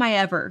 how am I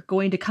ever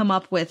going to come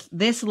up with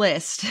this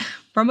list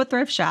from a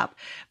thrift shop?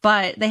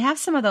 But they have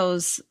some of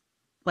those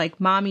like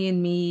Mommy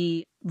and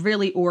Me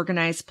really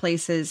organized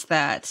places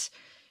that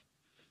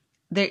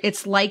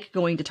it's like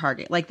going to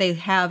Target. Like they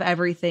have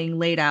everything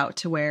laid out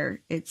to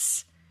where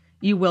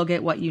you will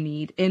get what you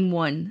need in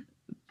one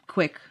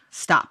quick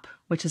stop,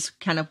 which is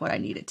kind of what I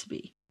need it to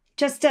be.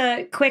 Just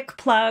a quick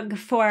plug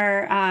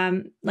for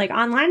like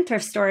online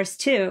thrift stores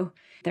too.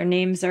 Their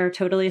names are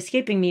totally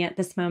escaping me at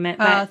this moment.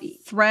 But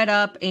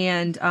ThredUp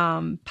and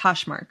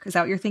Poshmark. Is that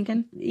what you're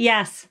thinking?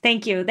 Yes.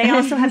 Thank you. They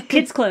also have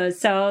kids' clothes.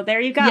 So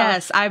there you go.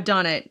 Yes, I've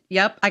done it.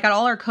 Yep. I got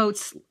all our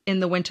coats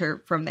in the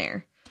winter from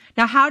there.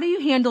 Now, how do you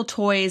handle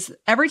toys?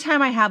 Every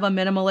time I have a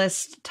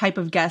minimalist type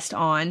of guest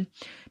on,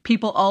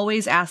 people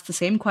always ask the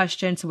same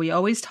question. So we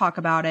always talk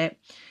about it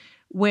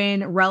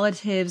when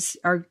relatives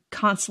are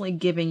constantly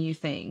giving you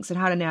things and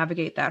how to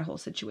navigate that whole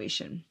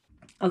situation.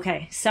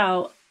 Okay.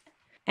 So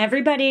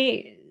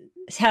everybody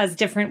has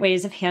different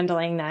ways of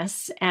handling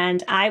this.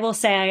 And I will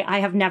say I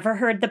have never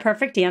heard the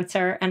perfect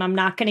answer, and I'm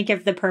not going to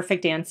give the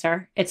perfect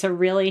answer. It's a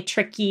really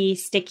tricky,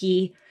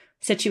 sticky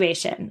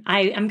situation.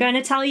 I'm going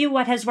to tell you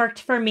what has worked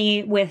for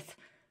me with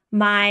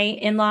my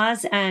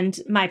in-laws and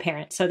my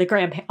parents. So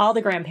all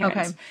the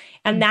grandparents. Okay.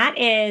 And that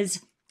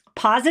is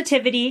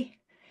positivity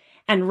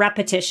and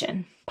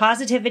repetition.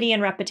 Positivity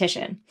and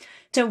repetition.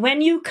 So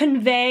when you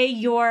convey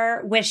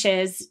your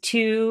wishes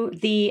to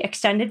the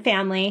extended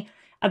family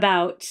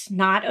about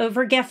not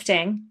over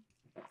gifting,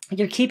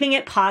 you're keeping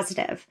it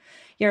positive.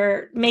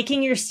 You're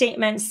making your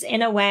statements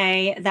in a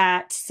way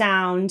that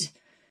sound,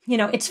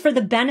 it's for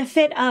the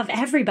benefit of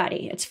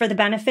everybody. It's for the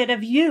benefit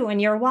of you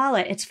and your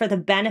wallet. It's for the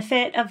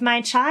benefit of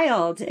my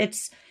child.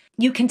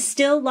 You can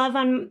still love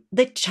on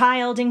the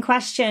child in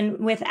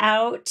question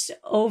without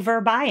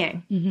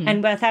overbuying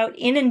and without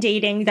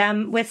inundating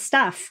them with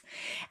stuff.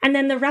 And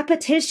then the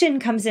repetition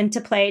comes into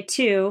play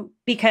too,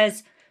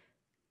 because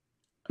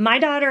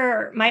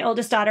my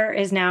oldest daughter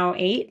is now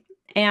 8,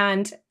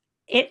 and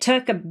it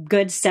took a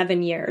good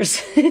 7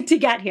 years to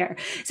get here.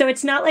 So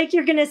it's not like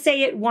you're going to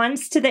say it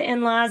once to the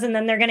in-laws and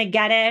then they're going to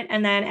get it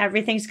and then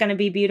everything's going to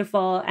be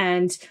beautiful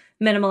and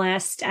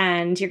minimalist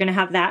and you're going to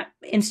have that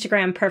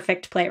Instagram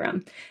perfect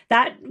playroom.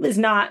 That was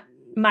not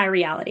my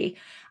reality.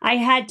 I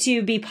had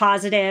to be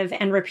positive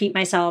and repeat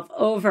myself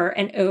over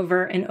and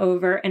over and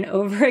over and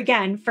over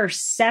again for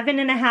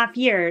 7.5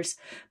 years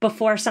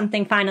before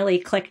something finally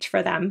clicked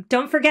for them.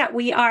 Don't forget,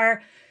 we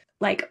are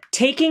like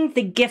taking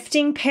the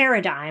gifting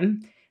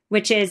paradigm,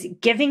 which is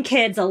giving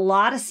kids a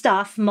lot of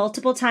stuff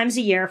multiple times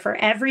a year for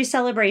every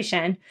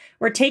celebration.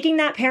 We're taking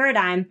that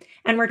paradigm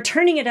and we're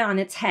turning it on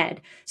its head.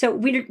 So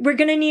we're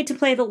going to need to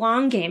play the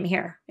long game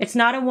here. It's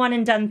not a one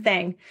and done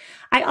thing.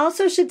 I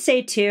also should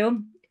say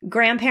too,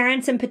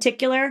 grandparents in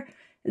particular,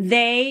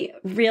 they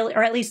really,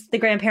 or at least the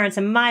grandparents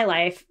in my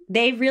life,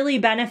 they really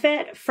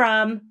benefit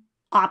from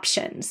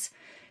options.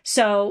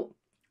 So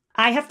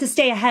I have to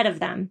stay ahead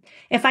of them.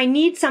 If I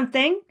need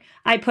something,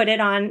 I put it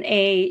on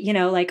a,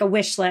 like a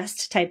wish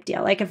list type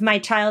deal. Like if my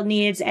child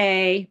needs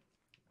a,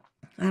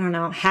 I don't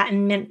know, hat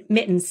and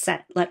mittens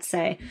set, let's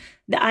say,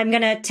 I'm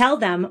going to tell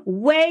them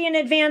way in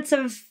advance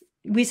of,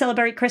 we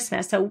celebrate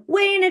Christmas, so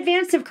way in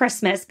advance of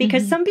Christmas,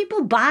 because some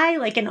people buy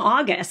like in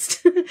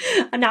August,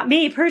 not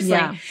me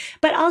personally,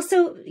 but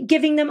also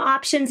giving them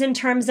options in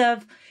terms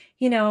of,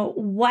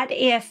 what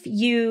if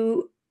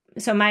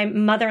so my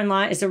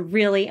mother-in-law is a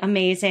really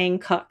amazing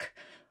cook.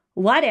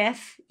 What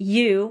if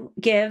you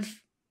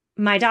give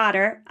my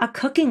daughter a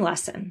cooking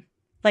lesson?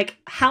 Like,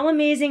 how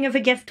amazing of a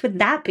gift would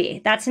that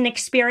be? That's an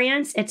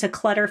experience. It's a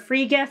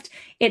clutter-free gift.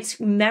 It's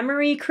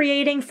memory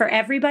creating for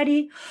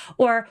everybody.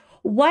 Or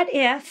what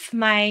if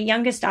my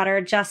youngest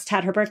daughter just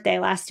had her birthday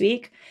last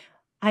week?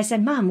 I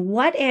said, Mom,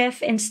 what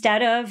if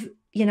instead of,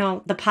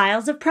 the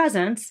piles of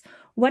presents,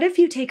 what if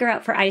you take her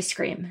out for ice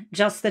cream?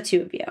 Just the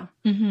two of you.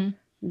 Mm-hmm.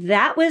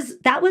 That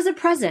was a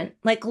present.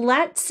 Like,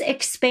 let's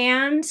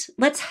expand.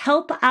 Let's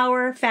help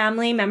our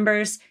family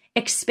members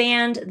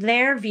expand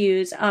their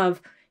views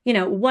of,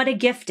 what a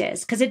gift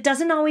is. Because it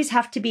doesn't always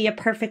have to be a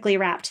perfectly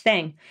wrapped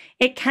thing.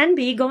 It can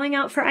be going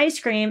out for ice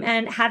cream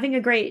and having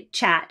a great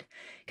chat.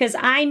 Because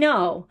I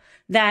know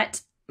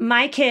that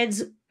my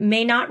kids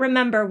may not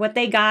remember what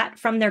they got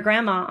from their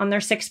grandma on their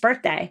 6th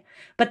birthday,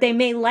 but they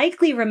may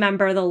likely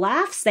remember the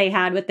laughs they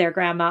had with their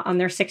grandma on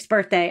their 6th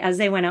birthday as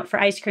they went out for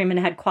ice cream and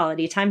had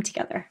quality time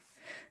together.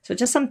 So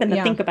just something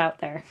to think about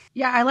there.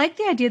 Yeah, I like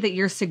the idea that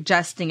you're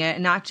suggesting it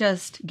and not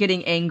just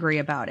getting angry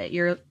about it.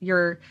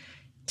 You're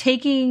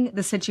taking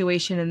the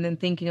situation and then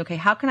thinking, okay,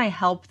 how can I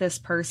help this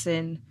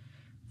person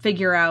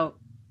figure out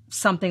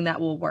something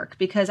that will work?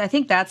 Because I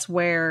think that's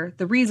where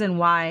the reason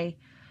why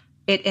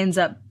it ends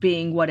up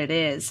being what it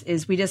is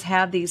we just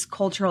have these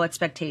cultural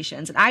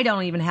expectations. And I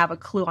don't even have a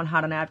clue on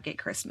how to navigate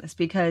Christmas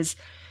because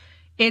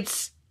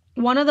it's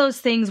one of those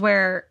things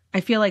where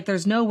I feel like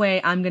there's no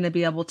way I'm going to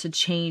be able to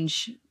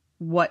change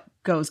what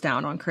goes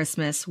down on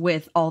Christmas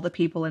with all the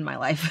people in my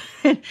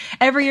life.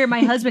 Every year,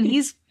 my husband,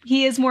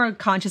 he is more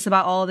conscious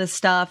about all of this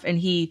stuff and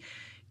he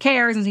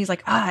cares and he's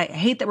like, I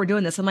hate that we're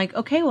doing this. I'm like,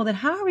 okay, well then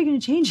how are we going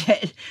to change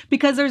it?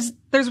 Because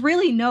there's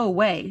really no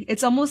way.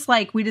 It's almost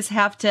like we just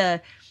have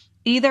to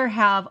either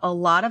have a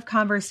lot of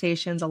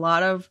conversations, a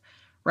lot of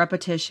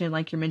repetition,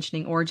 like you're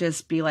mentioning, or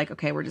just be like,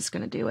 okay, we're just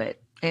going to do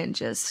it and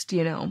just,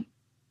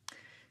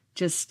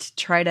 just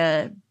try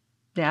to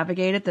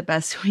navigate it the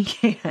best we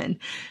can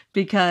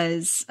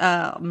because,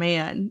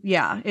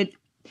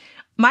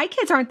 my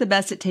kids aren't the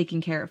best at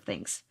taking care of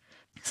things.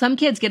 Some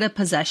kids get a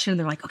possession and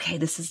they're like, okay,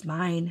 this is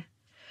mine.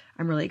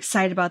 I'm really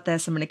excited about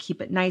this. I'm going to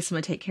keep it nice. I'm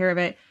going to take care of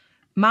it.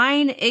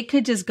 Mine, it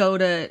could just go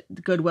to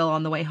Goodwill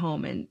on the way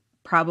home and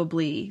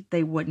probably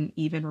they wouldn't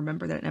even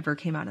remember that it never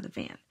came out of the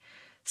van.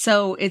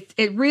 So it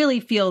really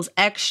feels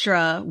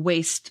extra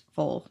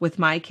wasteful with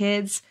my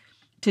kids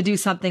to do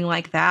something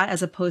like that,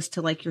 as opposed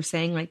to, like you're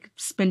saying, like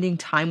spending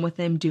time with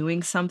them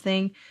doing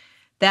something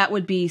that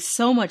would be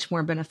so much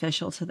more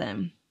beneficial to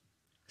them.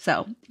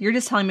 So you're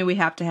just telling me we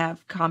have to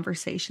have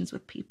conversations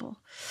with people.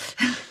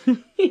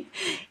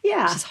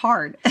 Yeah. Which is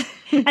hard.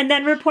 And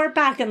then report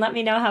back and let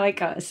me know how it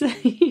goes.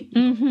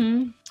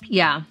 Mm-hmm.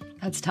 Yeah,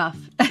 that's tough.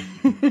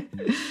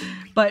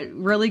 But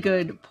really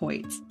good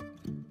points.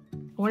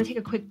 I want to take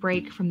a quick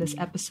break from this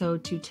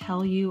episode to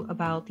tell you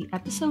about the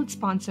episode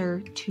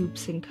sponsor,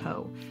 Toups &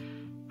 Co.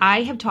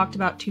 I have talked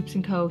about Toups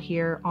 & Co.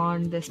 here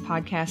on this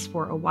podcast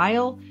for a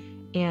while,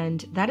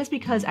 and that is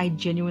because I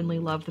genuinely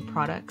love the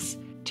products.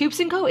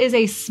 Toups & Co. is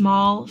a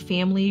small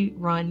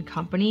family-run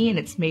company, and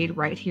it's made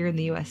right here in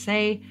the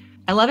USA.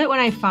 I love it when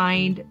I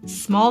find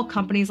small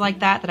companies like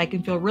that I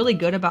can feel really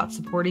good about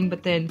supporting,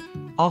 but then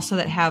also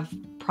that have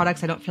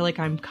products I don't feel like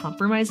I'm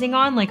compromising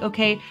on. Like,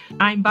 okay,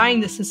 I'm buying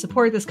this to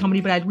support this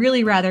company, but I'd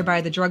really rather buy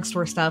the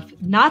drugstore stuff.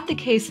 Not the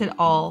case at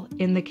all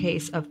in the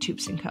case of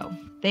Toups & Co.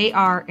 They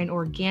are an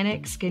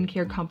organic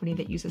skincare company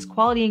that uses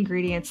quality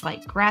ingredients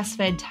like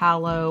grass-fed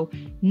tallow,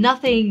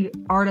 nothing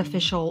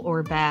artificial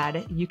or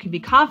bad. You can be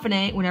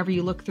confident whenever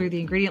you look through the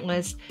ingredient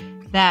list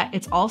that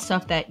it's all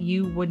stuff that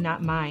you would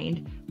not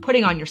mind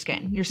putting on your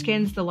skin. Your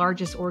skin's the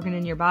largest organ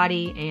in your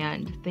body,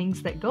 and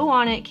things that go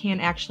on it can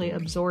actually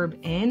absorb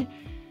in.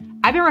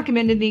 I've been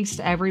recommending these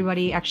to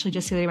everybody. Actually,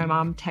 just the other day, my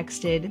mom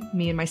texted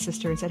me and my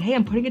sister and said, hey,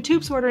 I'm putting a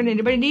tubes order in.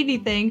 Anybody need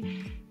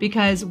anything?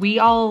 Because we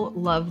all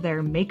love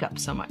their makeup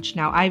so much.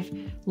 Now, I've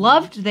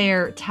loved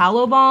their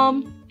tallow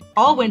balm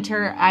all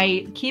winter.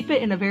 I keep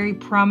it in a very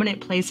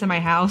prominent place in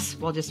my house,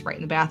 well, just right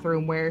in the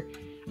bathroom, where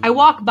I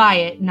walk by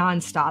it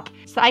nonstop.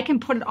 So I can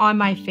put it on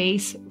my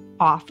face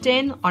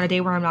often. On a day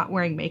where I'm not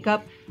wearing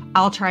makeup,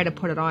 I'll try to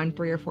put it on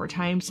 3 or 4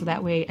 times, so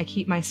that way I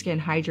keep my skin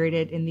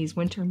hydrated in these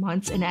winter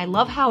months. And I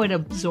love how it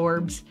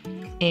absorbs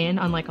in,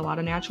 unlike a lot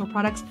of natural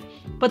products.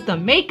 But the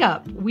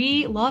makeup,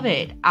 we love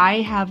it.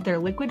 I have their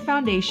liquid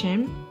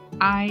foundation.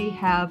 I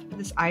have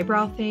this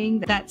eyebrow thing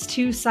that's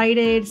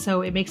two-sided,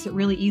 so it makes it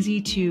really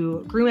easy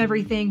to groom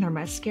everything. Their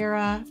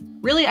mascara.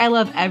 Really, I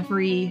love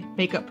every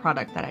makeup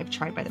product that I've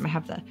tried by them. I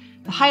have the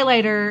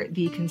highlighter,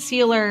 the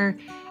concealer.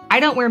 I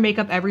don't wear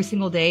makeup every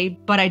single day,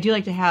 but I do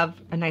like to have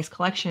a nice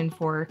collection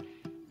for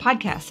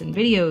podcasts and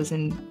videos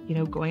and,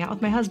 going out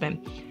with my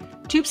husband.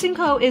 Tubes &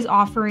 Co. is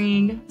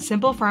offering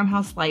Simple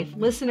Farmhouse Life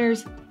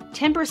listeners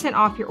 10%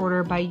 off your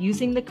order by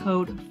using the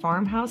code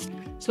FARMHOUSE.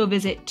 So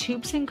visit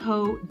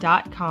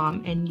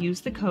tubesandco.com and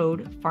use the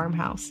code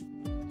FARMHOUSE.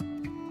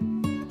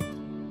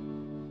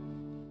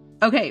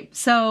 Okay,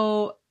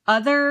 so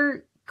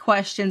other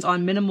questions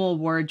on minimal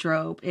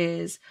wardrobe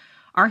is,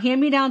 are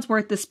hand-me-downs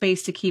worth the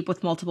space to keep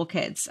with multiple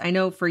kids? I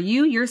know for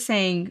you, you're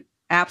saying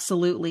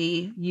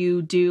absolutely.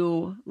 You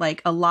do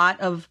like a lot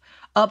of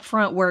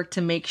upfront work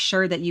to make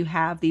sure that you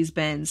have these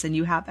bins and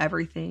you have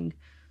everything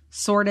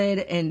sorted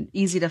and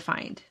easy to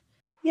find.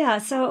 Yeah,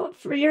 so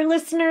for your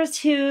listeners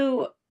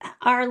who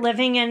are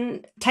living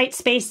in tight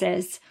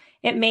spaces,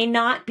 it may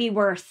not be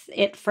worth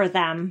it for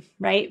them,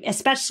 right?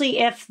 Especially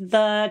if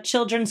the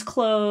children's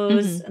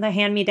clothes, the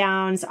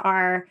hand-me-downs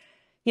are,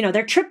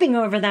 they're tripping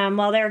over them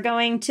while they're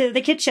going to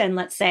the kitchen,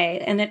 let's say,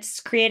 and it's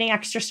creating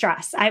extra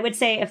stress. I would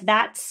say if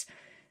that's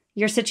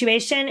your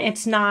situation,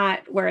 it's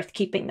not worth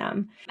keeping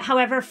them.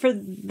 However, for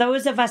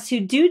those of us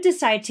who do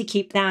decide to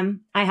keep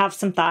them, I have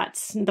some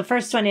thoughts. The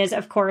first one is,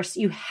 of course,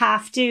 you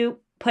have to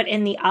put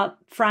in the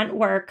upfront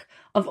work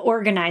of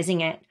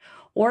organizing it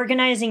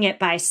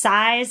by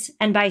size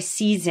and by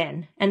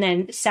season, and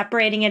then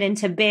separating it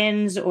into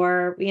bins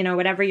or,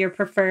 whatever your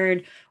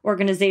preferred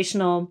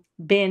organizational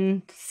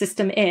bin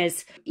system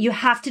is. You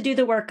have to do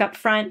the work up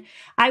front.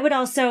 I would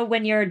also,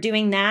 when you're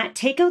doing that,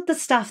 take out the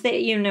stuff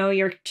that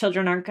your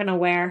children aren't going to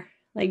wear.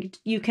 Like,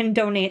 you can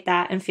donate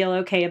that and feel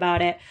okay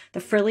about it. The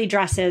frilly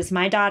dresses,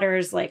 my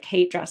daughters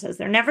hate dresses.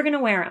 They're never going to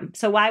wear them.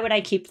 So why would I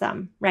keep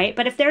them, right?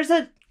 But if there's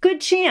a good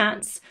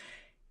chance,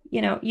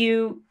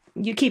 you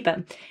keep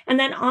them. And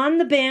then on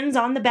the bins,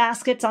 on the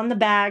baskets, on the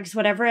bags,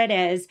 whatever it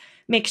is,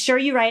 make sure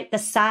you write the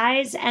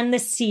size and the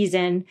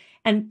season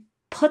and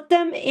put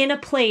them in a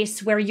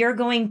place where you're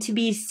going to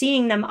be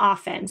seeing them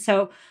often.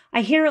 So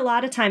I hear a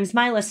lot of times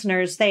my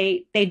listeners,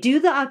 they do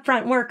the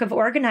upfront work of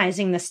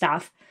organizing the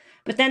stuff,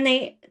 but then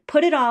they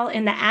put it all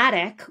in the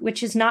attic,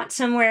 which is not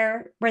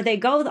somewhere where they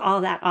go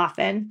all that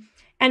often.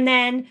 And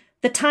then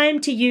the time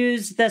to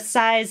use the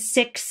size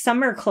 6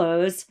 summer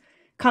clothes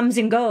comes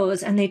and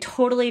goes, and they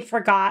totally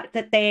forgot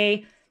that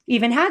they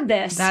even had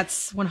this.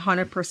 That's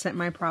 100%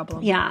 my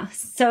problem. Yeah.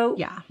 So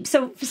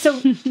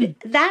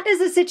that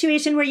is a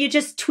situation where you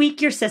just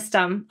tweak your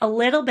system a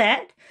little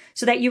bit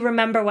so that you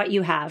remember what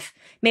you have.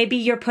 Maybe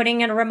you're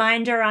putting in a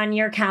reminder on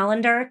your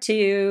calendar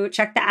to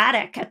check the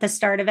attic at the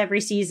start of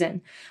every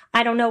season.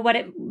 I don't know what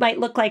it might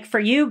look like for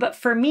you, but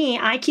for me,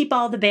 I keep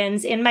all the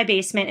bins in my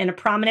basement in a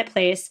prominent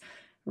place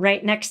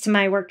right next to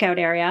my workout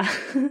area.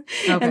 Okay.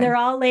 And they're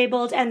all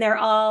labeled and they're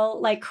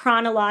all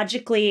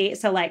chronologically.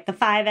 So the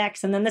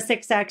 5X and then the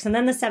 6X and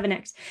then the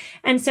 7X.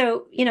 And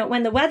so,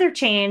 when the weather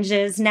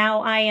changes,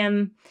 now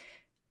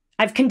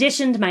I've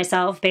conditioned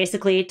myself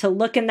basically to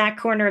look in that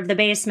corner of the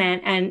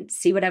basement and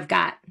see what I've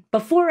got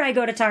before I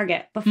go to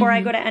Target, before I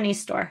go to any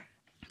store.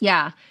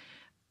 Yeah.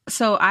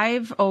 So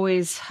I've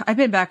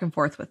been back and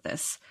forth with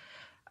this.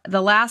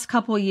 The last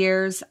couple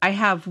years, I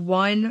have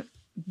one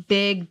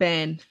big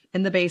bin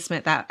in the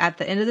basement that at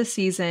the end of the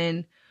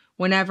season,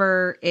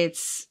 whenever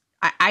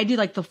I do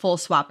the full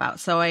swap out.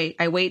 So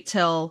I wait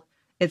till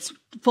it's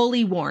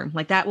fully warm.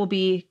 That will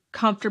be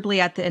comfortably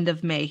at the end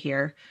of May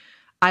here.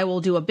 I will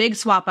do a big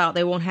swap out.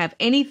 They won't have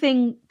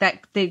anything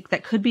that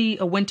could be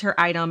a winter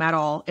item at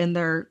all in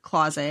their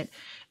closet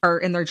or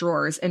in their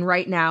drawers. And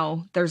right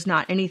now there's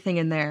not anything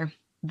in there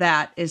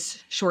that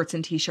is shorts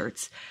and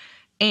t-shirts.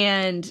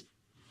 And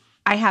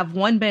I have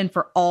one bin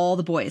for all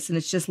the boys, and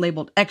it's just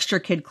labeled extra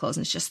kid clothes,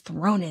 and it's just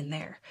thrown in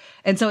there.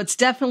 And so it's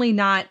definitely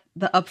not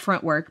the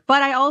upfront work.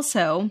 But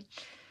I've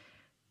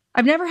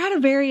never had a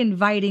very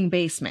inviting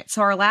basement.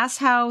 So our last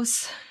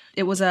house,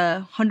 it was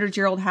a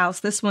 100-year-old house.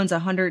 This one's a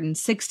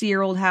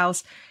 160-year-old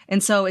house.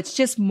 And so it's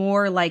just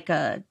more like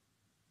I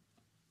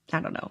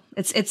don't know.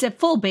 It's a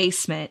full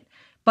basement,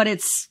 but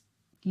it's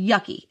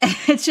yucky.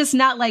 It's just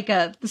not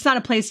it's not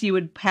a place you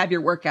would have your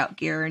workout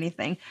gear or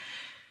anything.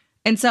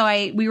 And so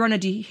we run a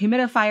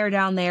dehumidifier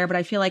down there, but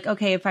I feel like,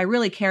 okay, if I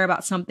really care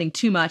about something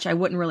too much, I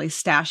wouldn't really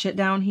stash it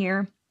down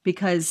here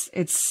because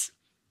it's,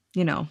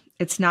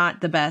 it's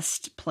not the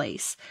best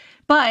place.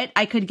 But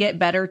I could get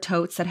better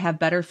totes that have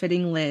better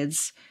fitting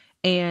lids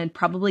and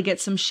probably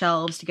get some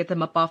shelves to get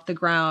them up off the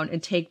ground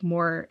and take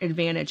more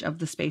advantage of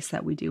the space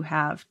that we do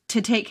have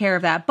to take care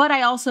of that. But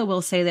I also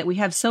will say that we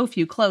have so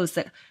few clothes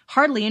that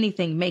hardly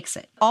anything makes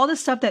it. All the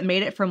stuff that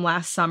made it from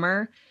last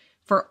summer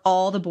for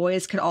all the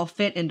boys could all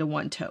fit into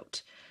one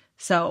tote.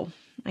 So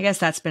I guess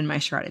that's been my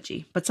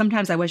strategy. But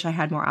sometimes I wish I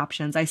had more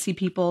options. I see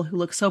people who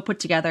look so put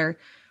together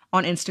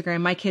on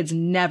Instagram. My kids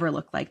never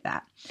look like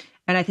that.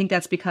 And I think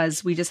that's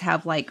because we just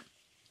have like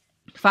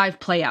 5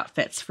 play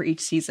outfits for each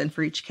season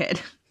for each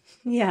kid.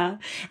 Yeah.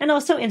 And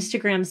also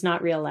Instagram's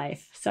not real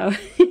life. So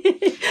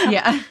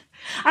yeah.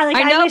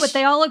 I know, but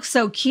they all look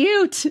so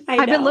cute.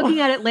 I've been looking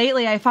at it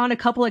lately. I found a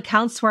couple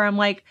accounts where I'm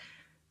like,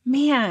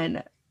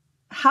 man,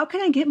 how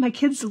can I get my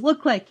kids to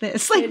look like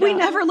this? Like, we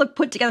never look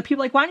put together.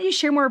 People are like, why don't you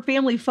share more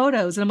family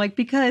photos? And I'm like,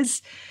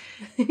 because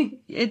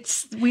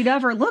we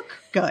never look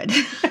good.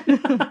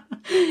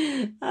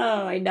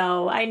 Oh, I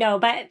know.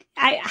 But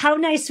how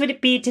nice would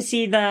it be to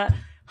see the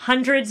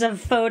hundreds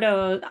of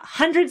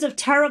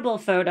terrible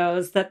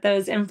photos that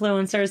those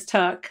influencers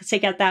took to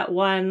get that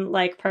one,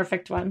 like,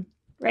 perfect one,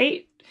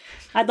 right?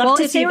 I'd love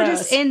to see those. Well, if they were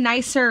just in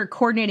nicer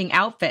coordinating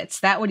outfits,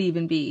 that would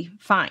even be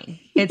fine.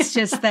 It's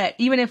just that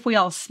even if we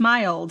all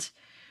smiled,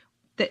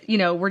 that,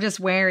 we're just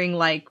wearing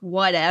like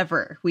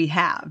whatever we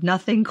have,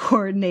 nothing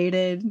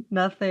coordinated,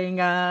 nothing.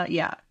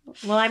 Yeah.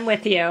 Well, I'm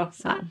with you.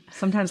 So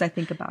sometimes I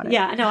think about it.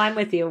 Yeah, no, I'm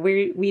with you.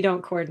 We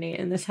don't coordinate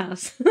in this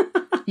house.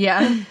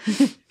 Yeah.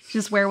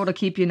 Just wear what'll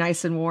keep you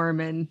nice and warm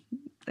and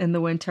in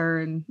the winter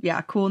and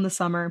cool in the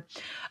summer.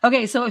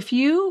 Okay. So a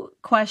few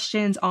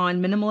questions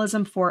on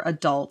minimalism for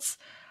adults.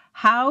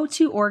 How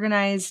to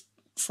organize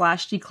 /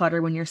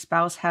 declutter when your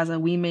spouse has a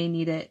we may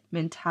need it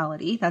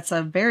mentality. That's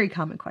a very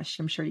common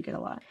question. I'm sure you get a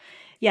lot.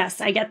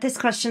 Yes, I get this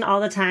question all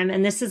the time.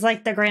 And this is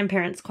like the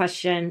grandparents'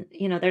 question.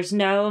 There's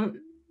no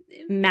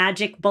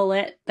magic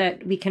bullet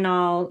that we can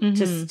all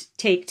just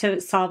take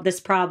to solve this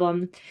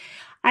problem.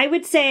 I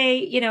would say,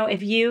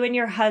 if you and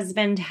your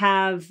husband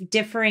have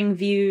differing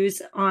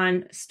views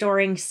on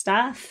storing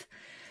stuff,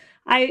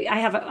 I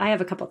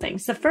have a couple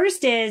things. The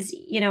first is,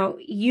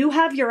 you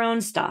have your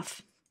own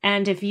stuff.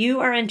 And if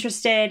you are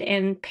interested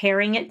in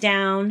paring it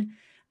down,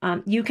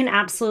 you can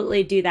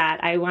absolutely do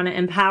that. I want to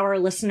empower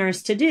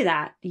listeners to do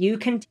that. You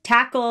can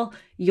tackle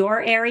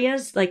your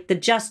areas, like the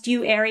just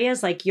you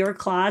areas, like your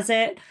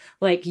closet,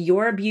 like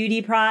your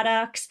beauty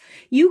products.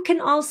 You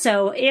can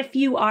also, if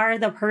you are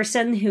the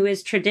person who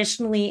is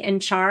traditionally in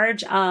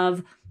charge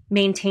of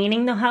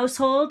maintaining the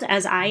household,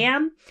 as I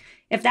am,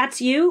 if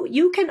that's you,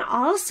 you can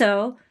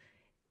also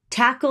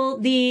tackle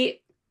the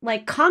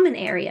common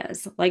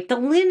areas, like the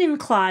linen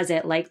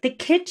closet, like the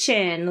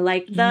kitchen,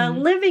 like the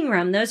living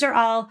room. Those are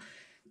all,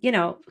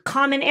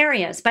 common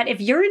areas. But if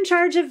you're in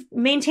charge of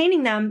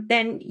maintaining them,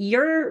 then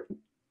you're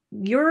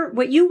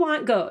what you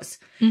want goes.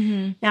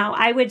 Now,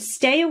 I would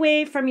stay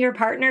away from your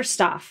partner's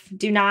stuff.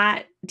 Do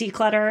not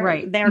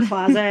declutter their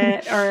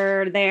closet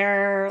or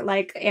their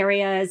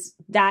areas.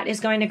 That is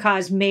going to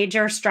cause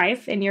major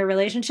strife in your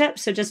relationship.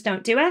 So just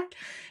don't do it.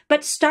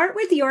 But start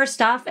with your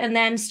stuff and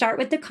then start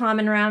with the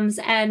common rooms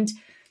and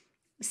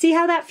see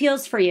how that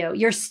feels for you.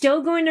 You're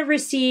still going to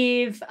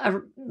receive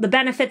the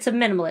benefits of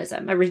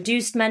minimalism, a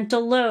reduced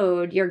mental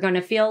load. You're going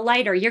to feel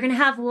lighter. You're going to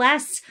have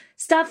less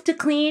stuff to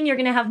clean. You're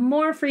going to have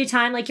more free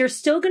time. You're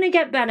still going to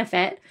get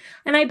benefit.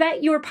 And I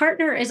bet your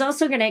partner is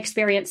also going to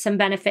experience some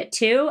benefit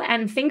too.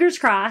 And fingers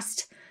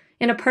crossed,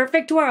 in a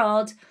perfect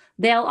world,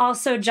 they'll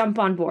also jump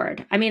on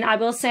board. I mean, I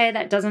will say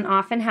that doesn't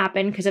often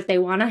happen because if they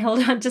want to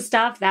hold on to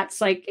stuff,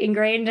 that's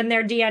ingrained in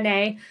their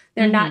DNA.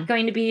 They're not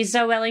going to be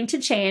so willing to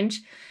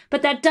change.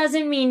 But that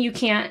doesn't mean you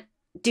can't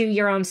do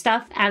your own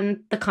stuff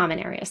and the common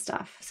area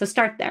stuff. So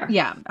start there.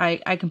 Yeah,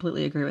 I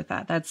completely agree with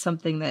that. That's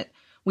something that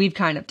we've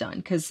kind of done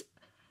because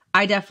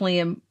I definitely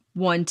am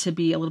one to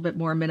be a little bit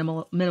more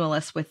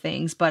minimalist with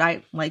things. But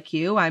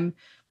I'm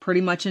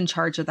pretty much in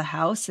charge of the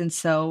house. And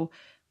so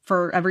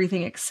for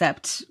everything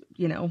except,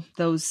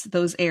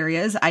 those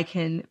areas, I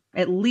can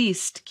at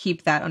least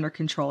keep that under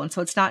control. And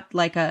so it's not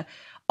like a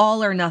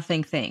all or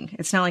nothing thing.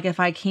 It's not like if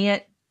I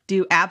can't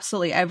do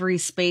absolutely every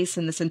space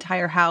in this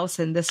entire house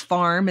and this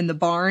farm and the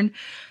barn,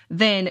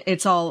 then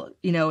it's all,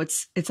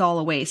 it's all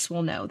a waste.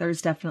 Well, no,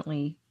 there's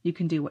definitely, you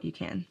can do what you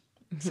can.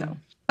 So,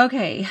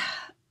 okay.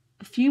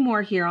 A few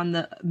more here on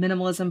the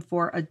minimalism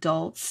for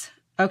adults.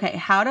 Okay.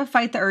 How to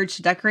fight the urge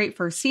to decorate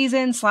for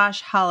season /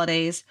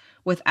 holidays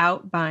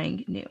without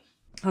buying new.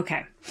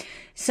 Okay.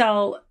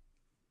 So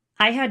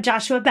I had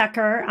Joshua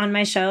Becker on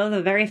my show,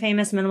 the very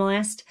famous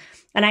minimalist,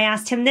 and I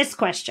asked him this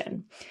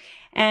question.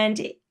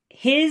 And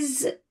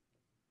his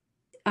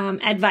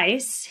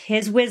advice,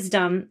 his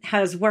wisdom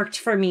has worked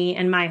for me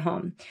in my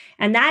home.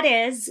 And that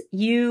is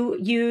you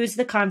use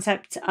the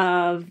concept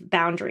of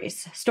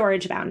boundaries,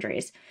 storage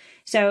boundaries.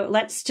 So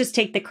let's just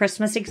take the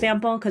Christmas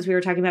example because we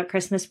were talking about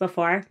Christmas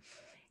before.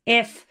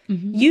 If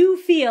you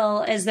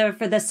feel as though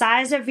for the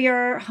size of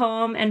your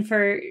home and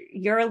for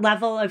your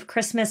level of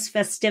Christmas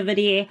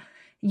festivity,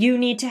 you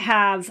need to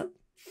have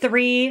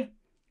 3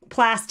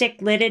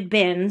 plastic lidded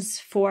bins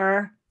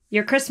for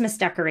your Christmas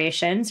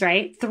decorations,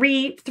 right?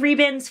 3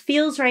 bins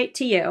feels right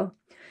to you.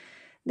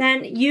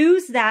 Then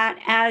use that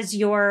as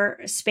your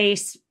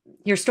space,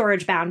 your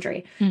storage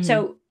boundary.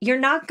 So you're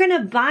not going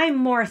to buy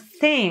more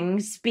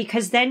things,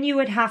 because then you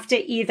would have to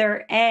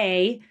either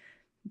A,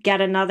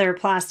 get another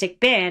plastic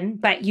bin,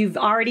 but you've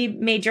already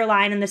made your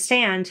line in the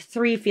sand.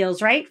 3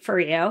 feels right for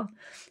you.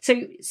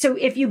 So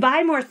if you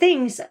buy more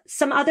things,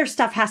 some other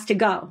stuff has to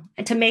go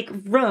to make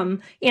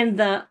room in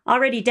the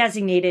already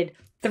designated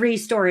 3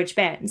 storage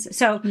bins.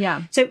 So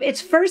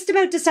it's first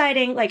about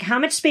deciding, like, how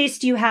much space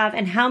do you have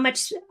and how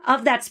much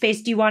of that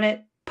space do you want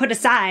to put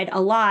aside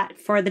a lot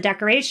for the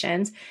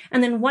decorations.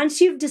 And then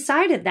once you've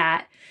decided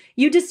that,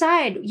 you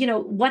decide,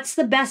 what's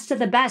the best of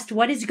the best?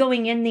 What is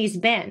going in these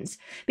bins?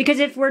 Because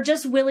if we're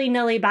just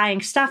willy-nilly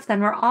buying stuff, then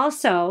we're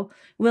also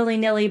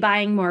willy-nilly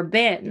buying more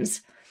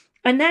bins.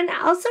 And then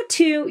also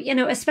too,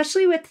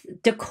 especially with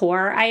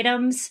decor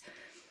items,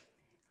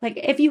 like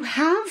if you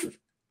have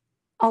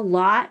a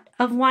lot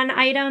of one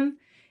item,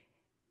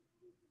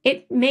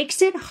 it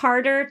makes it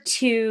harder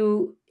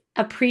to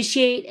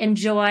appreciate,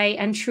 enjoy,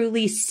 and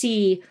truly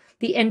see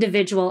the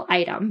individual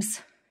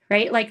items,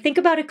 right? Like think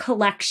about a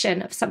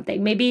collection of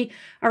something. Maybe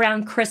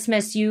around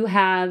Christmas you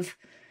have,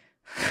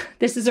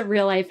 this is a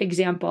real life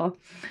example.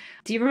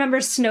 Do you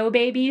remember snow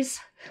babies?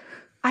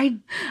 I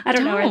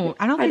don't know.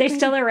 Are they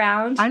still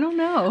around? I don't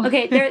know.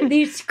 Okay, they're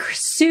these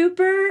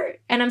super,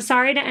 and I'm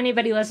sorry to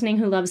anybody listening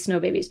who loves snow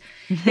babies.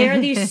 They're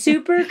these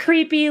super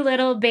creepy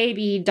little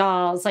baby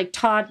dolls, like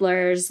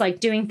toddlers,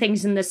 like doing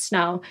things in the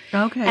snow.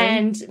 Okay.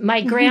 And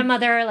my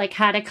grandmother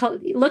had a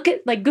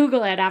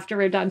Google it after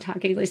we're done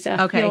talking,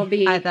 Lisa. Okay. You'll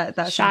be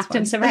that shocked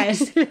and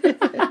surprised.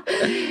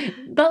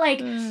 But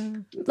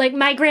like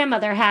my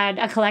grandmother had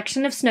a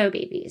collection of snow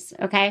babies,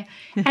 okay?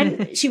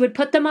 And she would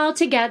put them all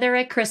together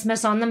at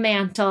Christmas on the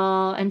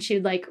mantle, and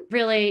she'd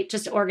really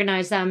just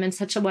organize them in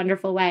such a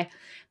wonderful way.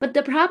 But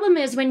the problem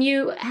is when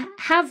you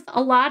have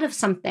a lot of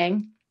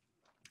something,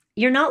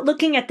 you're not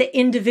looking at the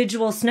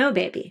individual snow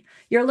baby.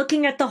 You're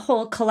looking at the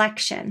whole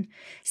collection.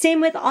 Same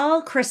with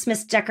all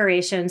Christmas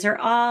decorations or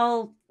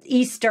all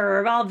Easter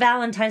or all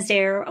Valentine's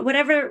Day or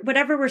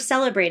whatever we're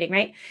celebrating,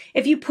 right?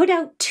 If you put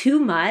out too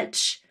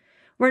much,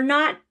 we're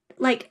not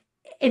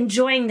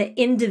enjoying the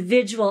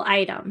individual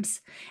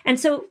items. And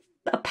so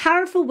a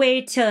powerful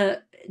way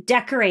to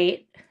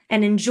decorate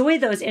and enjoy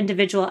those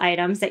individual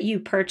items that you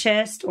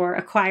purchased or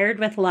acquired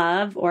with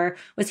love or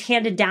was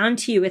handed down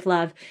to you with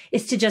love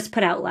is to just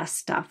put out less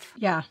stuff.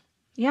 Yeah.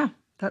 Yeah.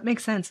 That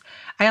makes sense.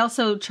 I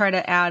also try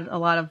to add a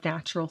lot of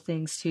natural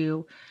things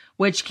too,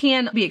 which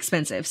can be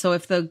expensive. So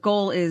if the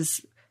goal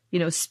is,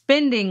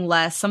 spending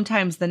less,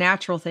 sometimes the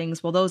natural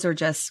things, well, those are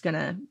just going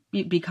to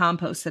be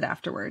composted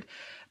afterward.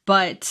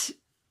 But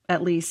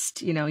at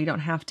least, you don't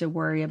have to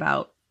worry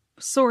about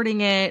sorting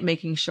it,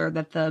 making sure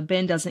that the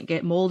bin doesn't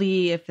get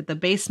moldy if the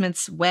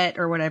basement's wet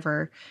or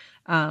whatever.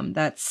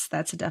 That's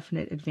a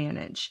definite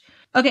advantage.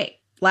 Okay,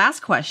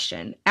 last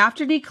question.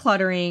 After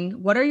decluttering,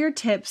 what are your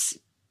tips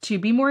to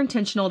be more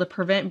intentional to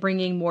prevent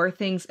bringing more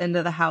things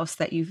into the house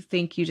that you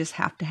think you just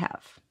have to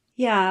have?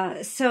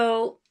 Yeah,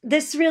 so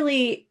this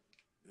really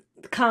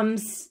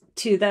comes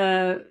to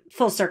the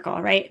full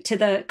circle, right? To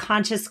the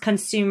conscious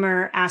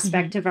consumer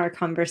aspect of our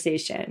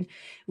conversation,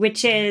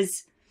 which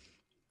is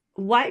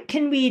what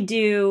can we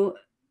do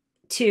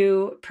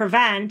to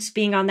prevent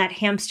being on that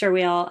hamster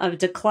wheel of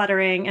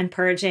decluttering and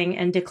purging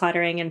and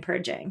decluttering and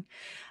purging?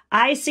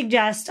 I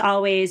suggest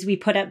always we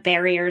put up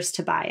barriers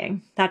to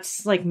buying.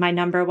 That's my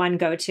number one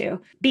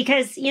go-to.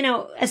 Because,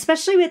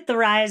 especially with the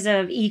rise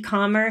of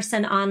e-commerce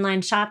and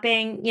online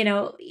shopping,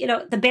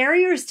 the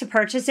barriers to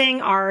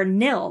purchasing are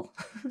nil.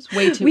 It's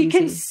way too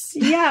easy.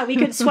 We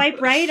could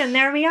swipe right and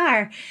there we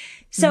are.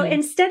 So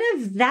instead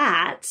of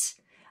that,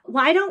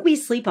 why don't we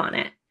sleep on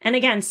it? And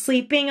again,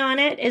 sleeping on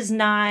it is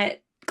not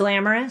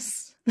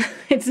glamorous.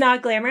 It's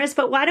not glamorous,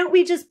 but why don't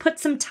we just put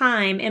some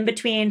time in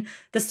between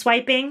the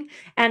swiping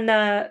and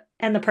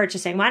the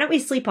purchasing? Why don't we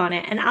sleep on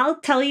it? And I'll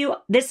tell you,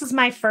 this is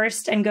my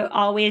first and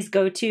always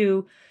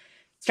go-to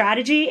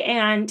strategy.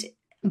 And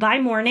by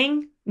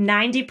morning,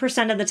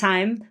 90% of the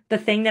time, the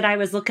thing that I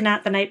was looking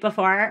at the night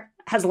before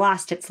has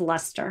lost its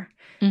luster.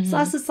 It's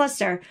lost its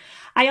luster.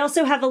 I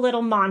also have a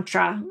little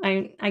mantra.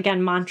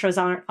 Again, mantras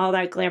aren't all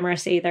that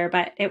glamorous either,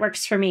 but it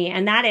works for me.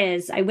 And that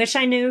is, I wish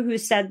I knew who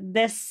said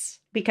this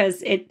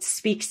because it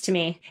speaks to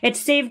me. It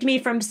saved me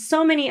from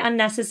so many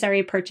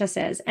unnecessary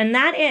purchases. And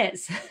that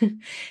is,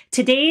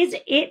 today's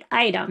it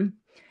item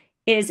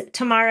is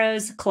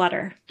tomorrow's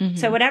clutter.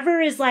 So whatever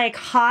is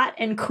hot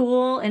and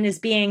cool and is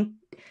being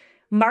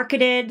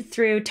marketed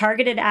through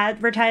targeted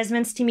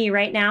advertisements to me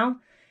right now,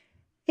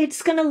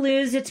 it's going to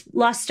lose its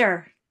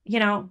luster,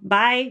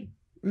 by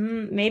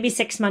maybe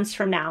 6 months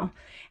from now.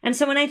 And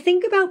so when I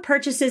think about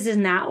purchases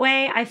in that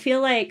way, I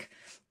feel like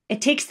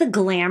it takes the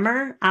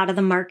glamour out of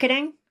the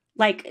marketing.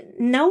 Like,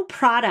 no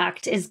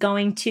product is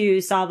going to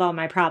solve all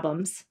my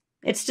problems.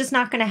 It's just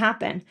not going to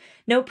happen.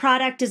 No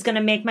product is going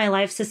to make my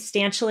life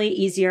substantially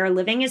easier.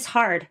 Living is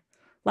hard.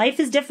 Life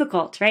is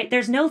difficult, right?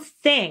 There's no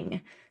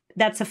thing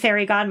that's a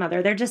fairy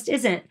godmother. There just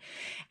isn't.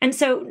 And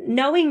so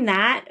knowing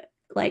that,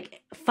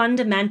 like,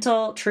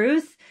 fundamental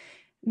truth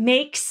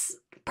makes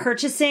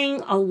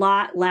purchasing a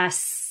lot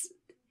less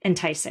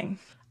enticing.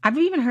 I've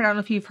even heard, I don't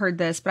know if you've heard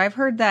this, but I've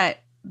heard that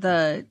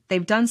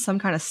they've done some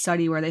kind of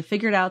study where they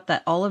figured out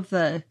that all of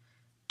the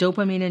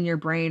dopamine in your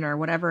brain or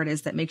whatever it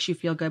is that makes you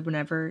feel good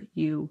whenever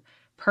you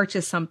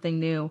purchase something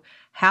new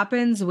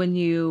happens when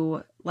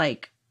you,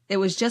 like, it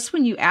was just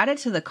when you add it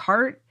to the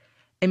cart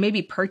and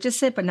maybe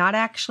purchase it, but not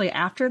actually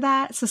after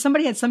that. So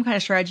somebody had some kind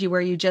of strategy where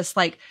you just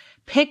like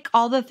pick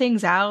all the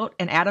things out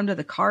and add them to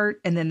the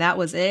cart, and then that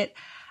was it.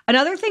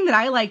 Another thing that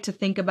I like to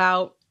think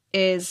about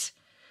is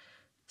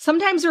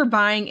sometimes we're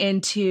buying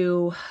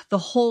into the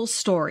whole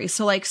story.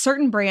 So like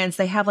certain brands,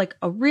 they have like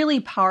a really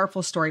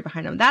powerful story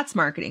behind them. That's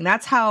marketing.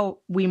 That's how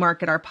we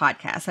market our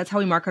podcast. That's how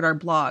we market our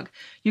blog.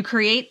 You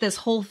create this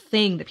whole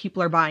thing that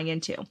people are buying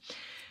into.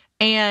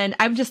 And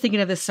I'm just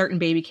thinking of this certain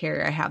baby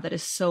carrier I have that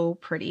is so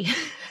pretty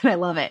and I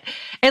love it.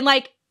 And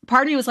like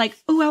part of me was like,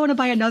 oh, I want to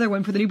buy another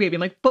one for the new baby.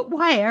 I'm like, but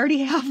why? I already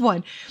have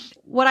one.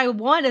 What I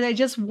want is I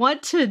just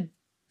want to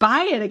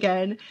buy it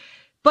again.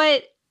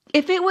 But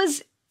if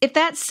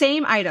that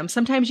same item,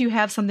 sometimes you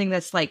have something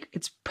that's like,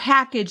 it's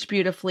packaged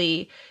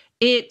beautifully.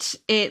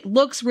 It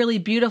looks really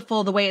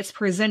beautiful the way it's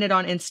presented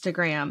on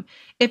Instagram.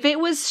 If it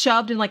was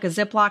shoved in like a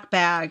Ziploc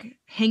bag,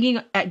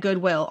 hanging at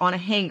Goodwill on a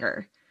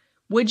hanger,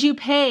 would you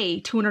pay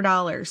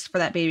 $200 for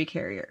that baby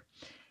carrier?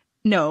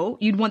 No,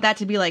 you'd want that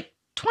to be like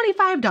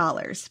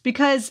 $25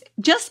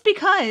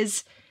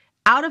 because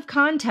out of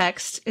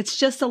context, it's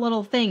just a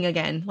little thing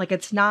again. Like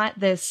it's not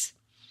this.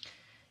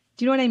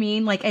 Do you know what I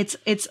mean? Like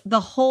it's the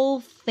whole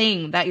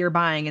thing that you're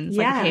buying. And it's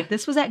like, okay, if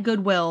this was at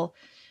Goodwill,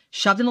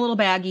 shoved in a little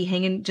baggie,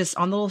 hanging just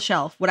on the little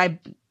shelf,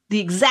 the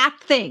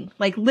exact thing,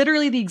 like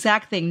literally the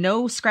exact thing,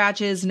 no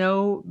scratches,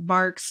 no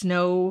marks,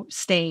 no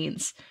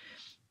stains,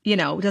 you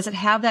know, does it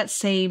have that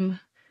same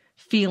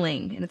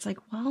feeling? And it's like,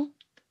 well,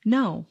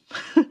 no.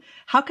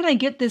 How can I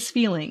get this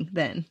feeling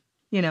then,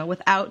 you know,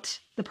 without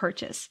the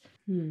purchase?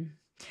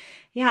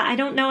 Yeah, I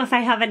don't know if I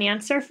have an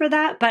answer for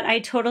that, but I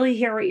totally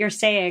hear what you're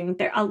saying.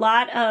 A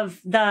lot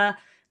of the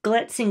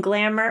glitz and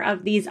glamour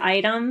of these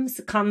items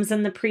comes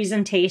in the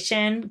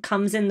presentation,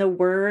 comes in the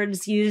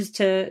words used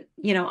to,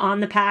 you know,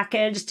 on the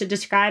package to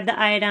describe the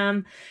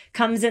item,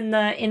 comes in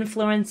the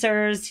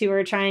influencers who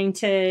are trying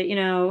to, you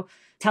know,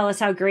 tell us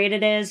how great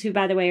it is, who,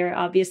 by the way, are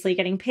obviously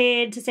getting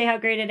paid to say how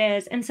great it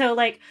is. And so,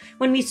 like,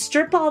 when we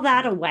strip all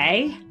that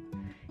away,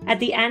 at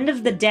the end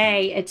of the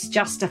day, it's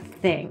just a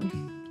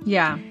thing.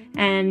 Yeah.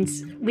 And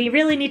we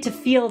really need to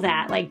feel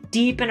that, like,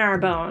 deep in our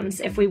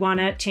bones if we want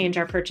to change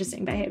our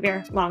purchasing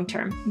behavior long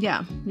term.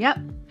 Yeah. Yep.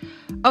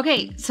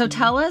 Okay. So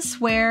tell us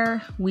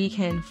where we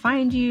can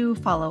find you,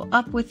 follow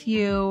up with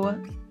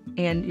you,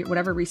 and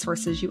whatever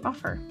resources you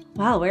offer.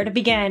 Wow, where to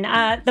begin?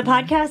 The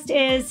podcast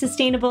is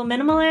Sustainable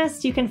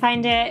Minimalist. You can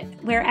find it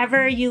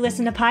wherever you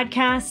listen to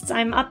podcasts.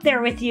 I'm up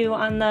there with you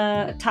on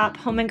the top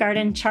home and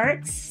garden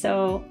charts.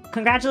 So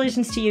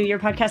congratulations to you. Your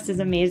podcast is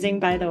amazing,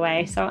 by the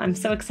way. So I'm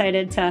so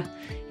excited to,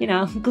 you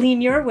know,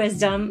 glean your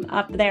wisdom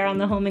up there on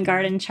the home and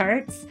garden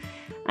charts.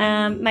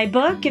 My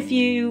book, if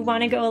you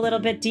want to go a little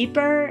bit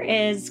deeper,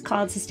 is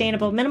called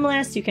Sustainable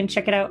Minimalist. You can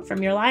check it out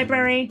from your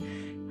library.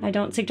 I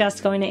don't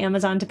suggest going to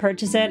Amazon to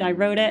purchase it. I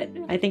wrote it.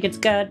 I think it's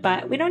good,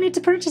 but we don't need to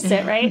purchase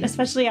it, right?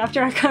 Especially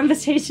after our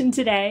conversation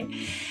today.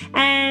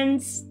 And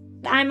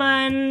I'm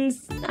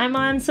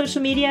on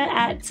social media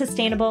at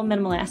Sustainable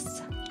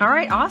Minimalists. All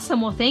right, awesome.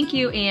 Well, thank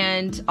you.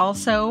 And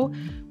also,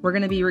 we're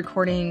going to be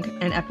recording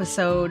an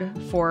episode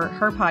for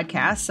her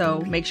podcast, so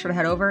make sure to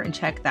head over and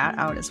check that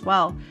out as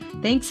well.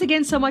 Thanks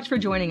again so much for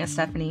joining us,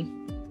 Stephanie.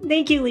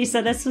 Thank you,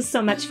 Lisa. This was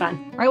so much fun.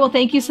 All right. Well,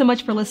 thank you so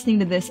much for listening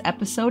to this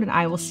episode, and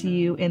I will see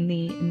you in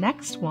the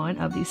next one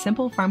of the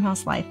Simple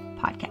Farmhouse Life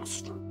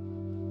podcast.